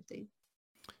 2050.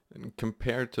 And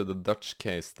compared to the Dutch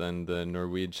case, then the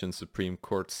Norwegian Supreme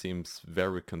Court seems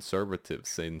very conservative,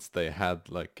 since they had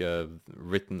like a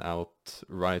written out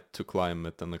right to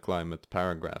climate and a climate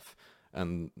paragraph,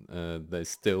 and they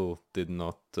still did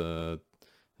not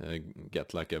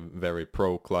get like a very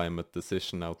pro-climate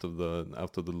decision out of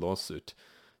the lawsuit.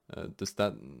 Does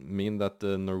that mean that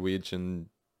the Norwegian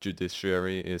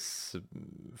judiciary is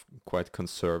quite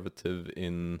conservative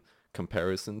in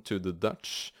comparison to the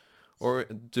Dutch? Or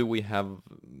do we have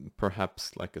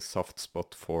perhaps like a soft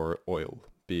spot for oil,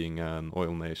 being an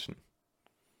oil nation?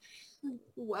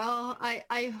 Well,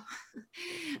 I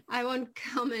won't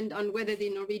comment on whether the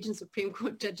Norwegian Supreme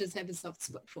Court judges have a soft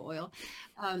spot for oil.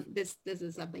 This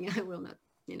is something I will not,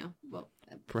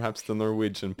 perhaps the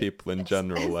Norwegian people in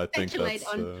general. I think that's.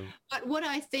 But what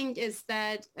I think is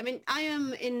that, I mean, I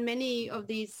am in many of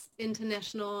these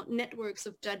international networks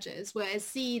of judges where I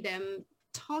see them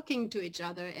talking to each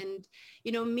other and,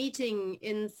 meeting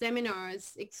in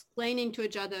seminars, explaining to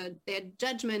each other their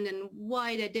judgment and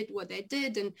why they did what they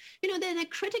did. And, they're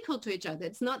critical to each other.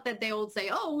 It's not that they all say,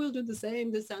 oh, we'll do the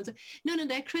same. This sounds, no,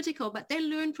 they're critical, but they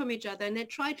learn from each other and they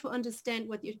try to understand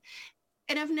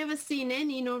and I've never seen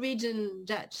any Norwegian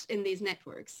judge in these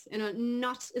networks,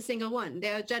 not a single one.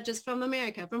 There are judges from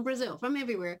America, from Brazil, from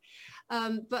everywhere.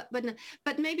 But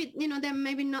maybe, they're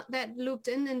maybe not that looped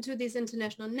into these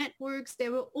international networks. They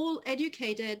were all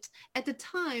educated at the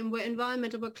time where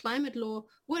environmental or climate law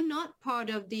were not part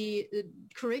of the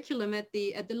curriculum at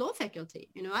the law faculty.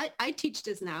 I teach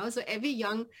this now. So every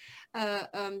young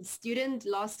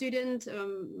law student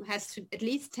has to at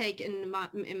least take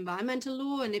environmental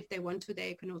law. And if they want to,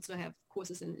 they can also have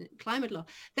courses in climate law.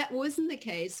 That wasn't the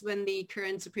case when the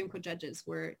current Supreme Court judges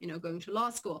were, going to law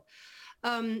school.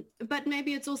 But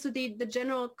maybe it's also the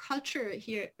general culture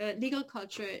here, legal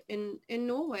culture in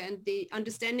Norway, and the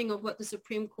understanding of what the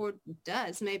Supreme Court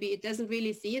does. Maybe it doesn't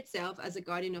really see itself as a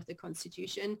guardian of the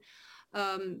Constitution,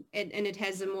 and it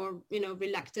has a more,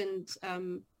 reluctant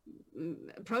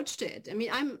approach to it. I mean,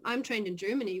 I'm trained in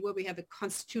Germany, where we have a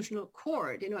constitutional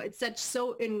court. It's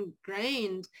so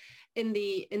ingrained in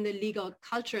the legal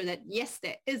culture that yes,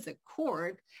 there is a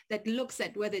court that looks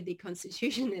at whether the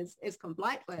Constitution is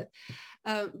complied with.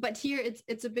 But here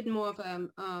it's a bit more of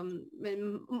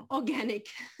an organic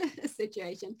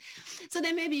situation. So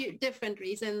there may be different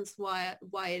reasons why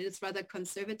it is rather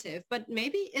conservative, but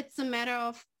maybe it's a matter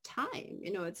of time.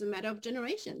 It's a matter of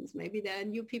generations. Maybe there are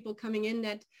new people coming in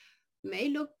that may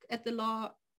look at the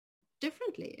law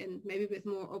differently and maybe with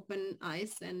more open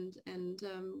eyes and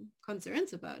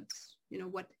concerns about,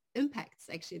 what impacts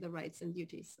actually the rights and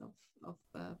duties of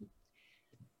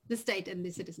the state and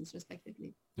the citizens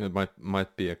respectively. It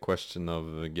might be a question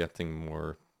of getting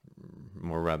more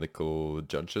radical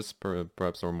judges,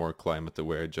 perhaps, or more climate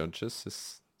aware judges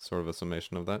is sort of a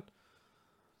summation of that.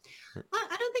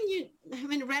 I don't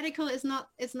think radical is not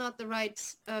the right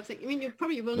thing. I mean, you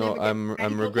probably will never get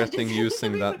I'm regretting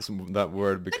using that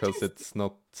word because it's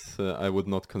not, I would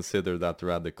not consider that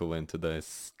radical in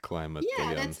today's climate.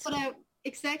 Yeah, again, that's what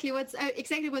exactly what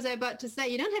I was about to say.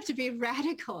 You don't have to be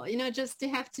radical, just you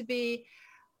have to be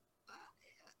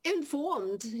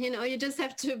informed. You just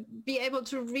have to be able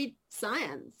to read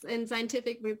science and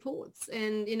scientific reports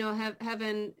and have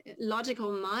a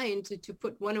logical mind to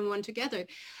put one and one together,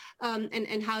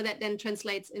 and how that then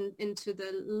translates into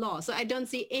the law. So I don't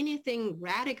see anything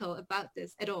radical about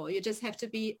this at all. You just have to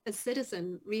be a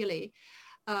citizen, really,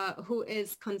 who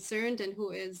is concerned and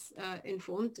who is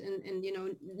informed and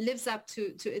lives up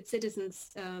to its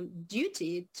citizens'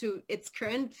 duty to its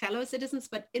current fellow citizens,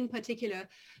 but in particular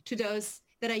to those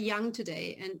that are young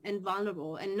today and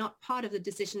vulnerable and not part of the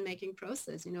decision-making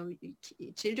process.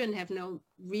 Children have no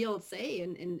real say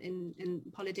in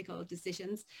political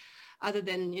decisions other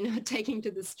than, taking to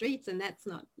the streets. And that's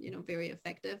not, very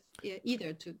effective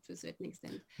either to a certain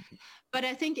extent. But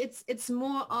I think it's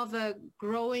more of a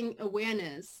growing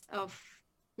awareness of,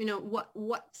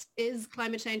 what is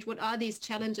climate change? What are these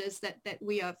challenges that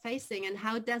we are facing? And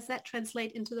how does that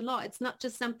translate into the law? It's not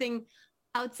just something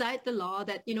outside the law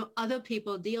that other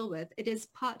people deal with. It is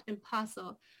part and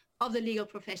parcel of the legal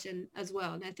profession as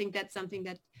well, and I think that's something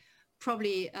that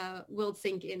probably will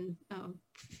sink in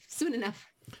soon enough.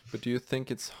 But do you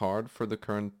think it's hard for the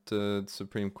current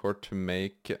Supreme Court to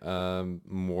make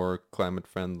more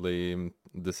climate-friendly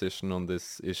decision on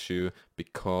this issue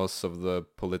because of the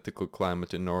political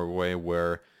climate in Norway,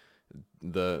 where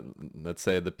let's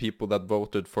say the people that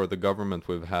voted for the government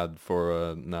we've had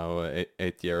for now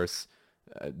 8 years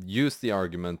use the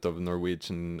argument of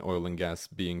Norwegian oil and gas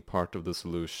being part of the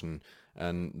solution,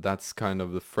 and that's kind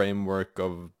of the framework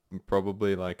of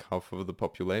probably like half of the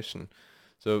population.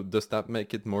 So does that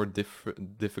make it more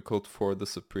difficult for the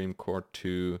Supreme Court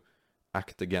to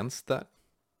act against that?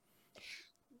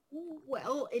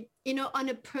 Well, on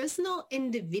a personal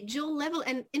individual level,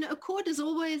 and a court is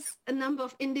always a number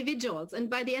of individuals, and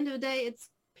by the end of the day, it's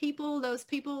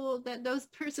those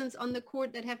persons on the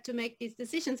court that have to make these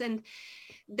decisions, and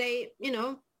they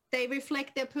they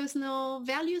reflect their personal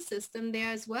value system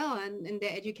there as well, and in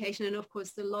their education and of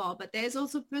course the law. But there's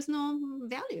also personal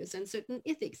values and certain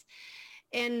ethics.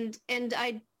 And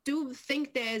I do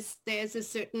think there's a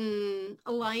certain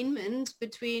alignment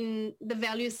between the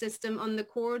value system on the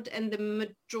court and the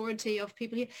majority of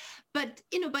people here. But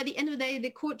by the end of the day, the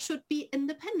court should be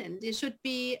independent. It should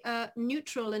be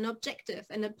neutral and objective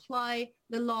and apply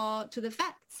the law to the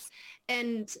facts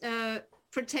and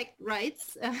protect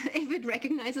rights if it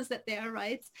recognizes that there are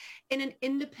rights in an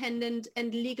independent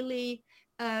and legally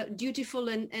dutiful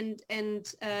and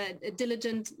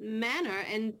diligent manner.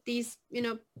 And these,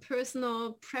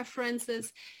 personal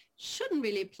preferences shouldn't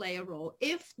really play a role.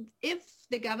 If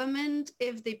the government,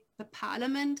 if the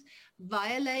parliament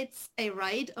violates a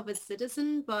right of a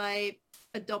citizen by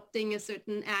adopting a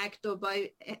certain act or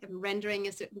by rendering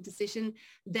a certain decision,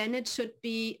 then it should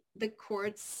be the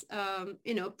court's,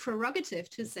 prerogative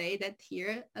to say that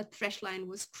here a threshold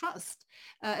was crossed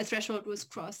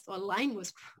or a line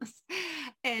was crossed,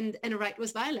 and a right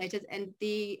was violated, and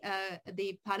the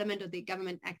parliament or the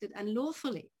government acted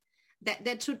unlawfully.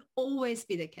 That should always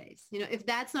be the case. If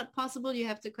that's not possible, you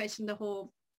have to question the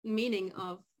whole meaning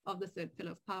of the third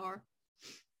pillar of power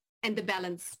and the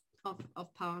balance of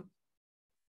power.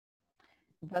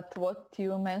 But what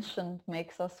you mentioned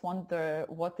makes us wonder,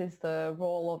 what is the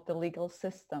role of the legal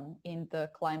system in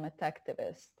the climate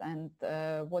activist? And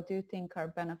what do you think are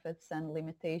benefits and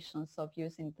limitations of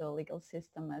using the legal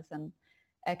system as an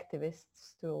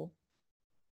activist's tool?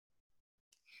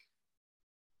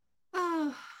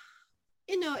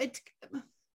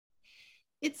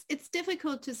 It's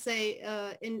difficult to say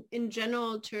in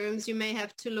general terms. You may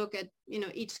have to look at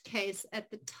each case at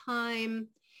the time.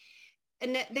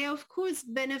 And there are, of course,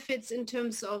 benefits in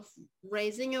terms of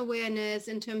raising awareness,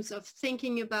 in terms of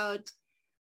thinking about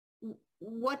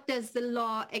what does the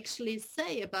law actually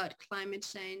say about climate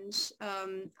change?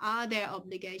 Are there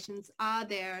obligations? Are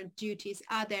there duties?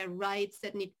 Are there rights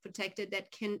that need protected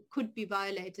that could be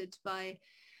violated by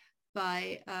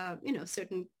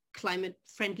certain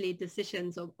climate-friendly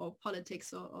decisions or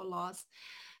politics or laws?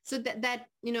 So that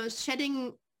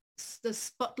shedding the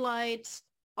spotlight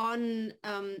on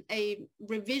a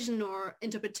revision or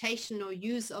interpretation or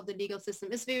use of the legal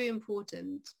system is very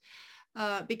important,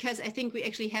 because I think we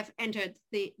actually have entered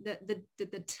the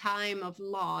time of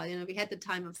law. We had the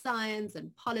time of science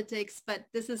and politics, but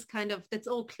this is that's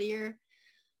all clear.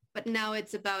 But now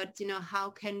it's about, how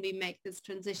can we make this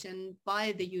transition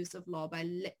by the use of law, by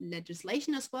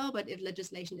legislation as well. But if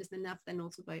legislation isn't enough, then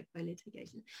also by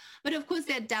litigation. But of course,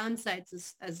 there are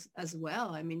downsides as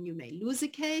well. I mean, you may lose a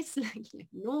case like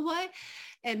Norway,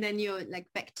 and then you're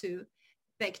back to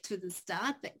the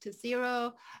start, back to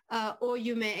zero, or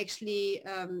you may actually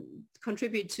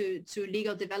contribute to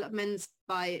legal developments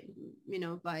by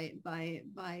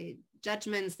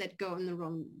judgments that go in the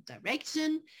wrong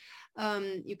direction.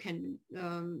 You can,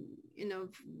 there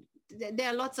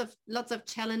are lots of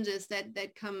challenges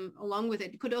that come along with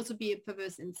it. It could also be a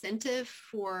perverse incentive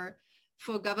for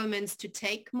governments to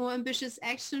take more ambitious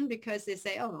action, because they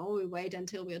say, oh no, we wait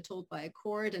until we are told by a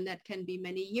court, and that can be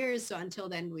many years. So until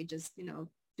then, we just,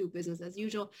 do business as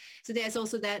usual. So there's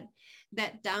also that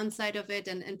downside of it,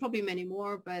 and probably many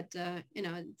more. But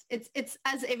it's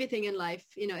as everything in life,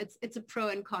 it's a pro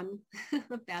and con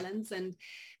balance. And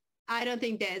I don't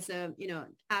think there's a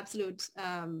absolute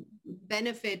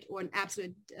benefit or an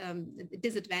absolute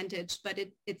disadvantage, but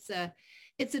it's a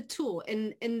tool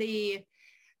in the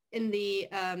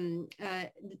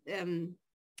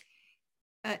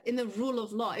rule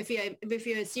of law. If you're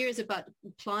serious about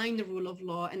applying the rule of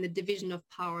law and the division of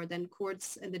power, then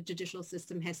courts and the judicial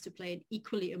system has to play an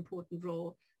equally important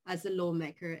role as the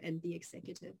lawmaker and the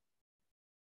executive.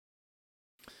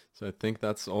 So I think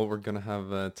that's all we're going to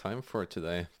have time for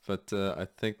today. But I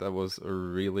think that was a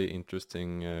really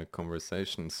interesting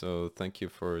conversation. So thank you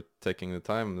for taking the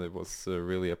time. It was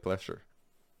really a pleasure.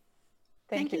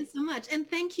 Thank you so much. And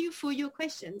thank you for your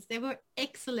questions. They were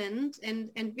excellent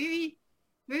and very,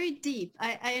 very deep.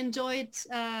 I enjoyed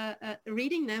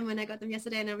reading them when I got them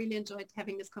yesterday, and I really enjoyed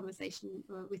having this conversation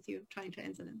with you, trying to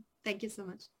answer them. Thank you so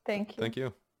much. Thank you. Thank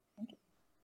you.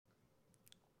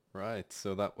 Right,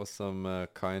 so that was some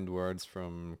kind words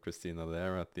from Christina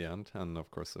there at the end, and of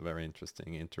course a very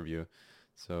interesting interview.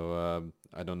 So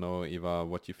I don't know, Eva,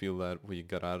 what you feel that we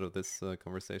got out of this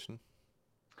conversation?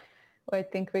 Well, I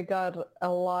think we got a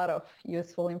lot of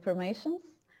useful information.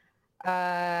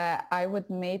 I would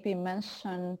maybe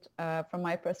mention, from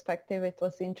my perspective, it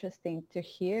was interesting to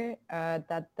hear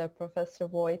that the Professor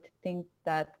Voigt thinks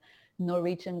that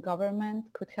Norwegian government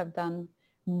could have done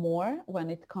more when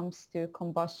it comes to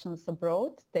combustions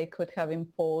abroad. They could have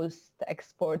imposed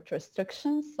export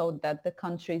restrictions so that the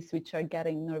countries which are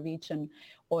getting Norwegian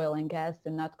oil and gas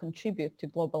do not contribute to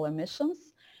global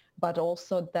emissions, but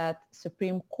also that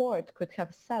Supreme Court could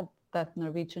have said that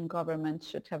Norwegian government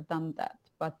should have done that,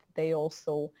 but they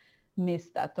also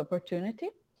missed that opportunity.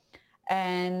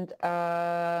 And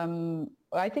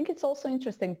I think it's also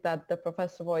interesting that the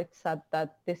Professor Voigt said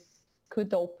that this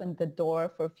could open the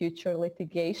door for future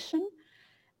litigation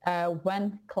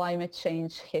when climate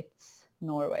change hits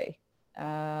Norway.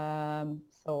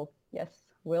 So yes,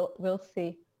 we'll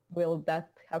see. Will that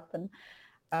happen?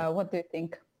 What do you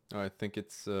think? I think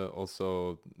it's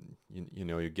also,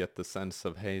 you get the sense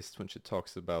of haste when she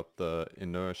talks about the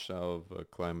inertia of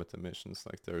climate emissions.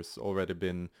 Like there's already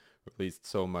been released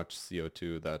so much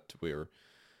CO2 that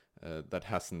that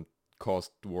hasn't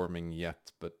caused warming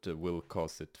yet, but will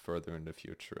cause it further in the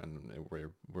future, and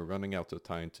we're running out of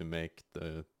time to make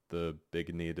the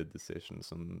big needed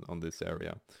decisions on this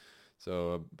area.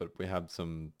 So, but we have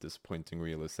some disappointing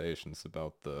realizations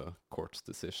about the court's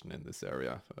decision in this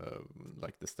area,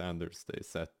 like the standards they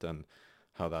set and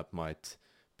how that might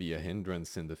be a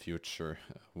hindrance in the future.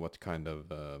 What kind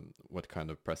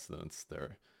of precedents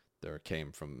there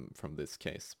came from this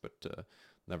case. But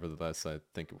nevertheless, I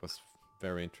think it was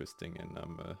very interesting, and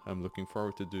I'm looking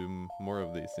forward to do more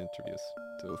of these interviews.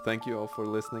 So thank you all for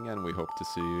listening, and we hope to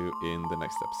see you in the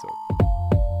next episode.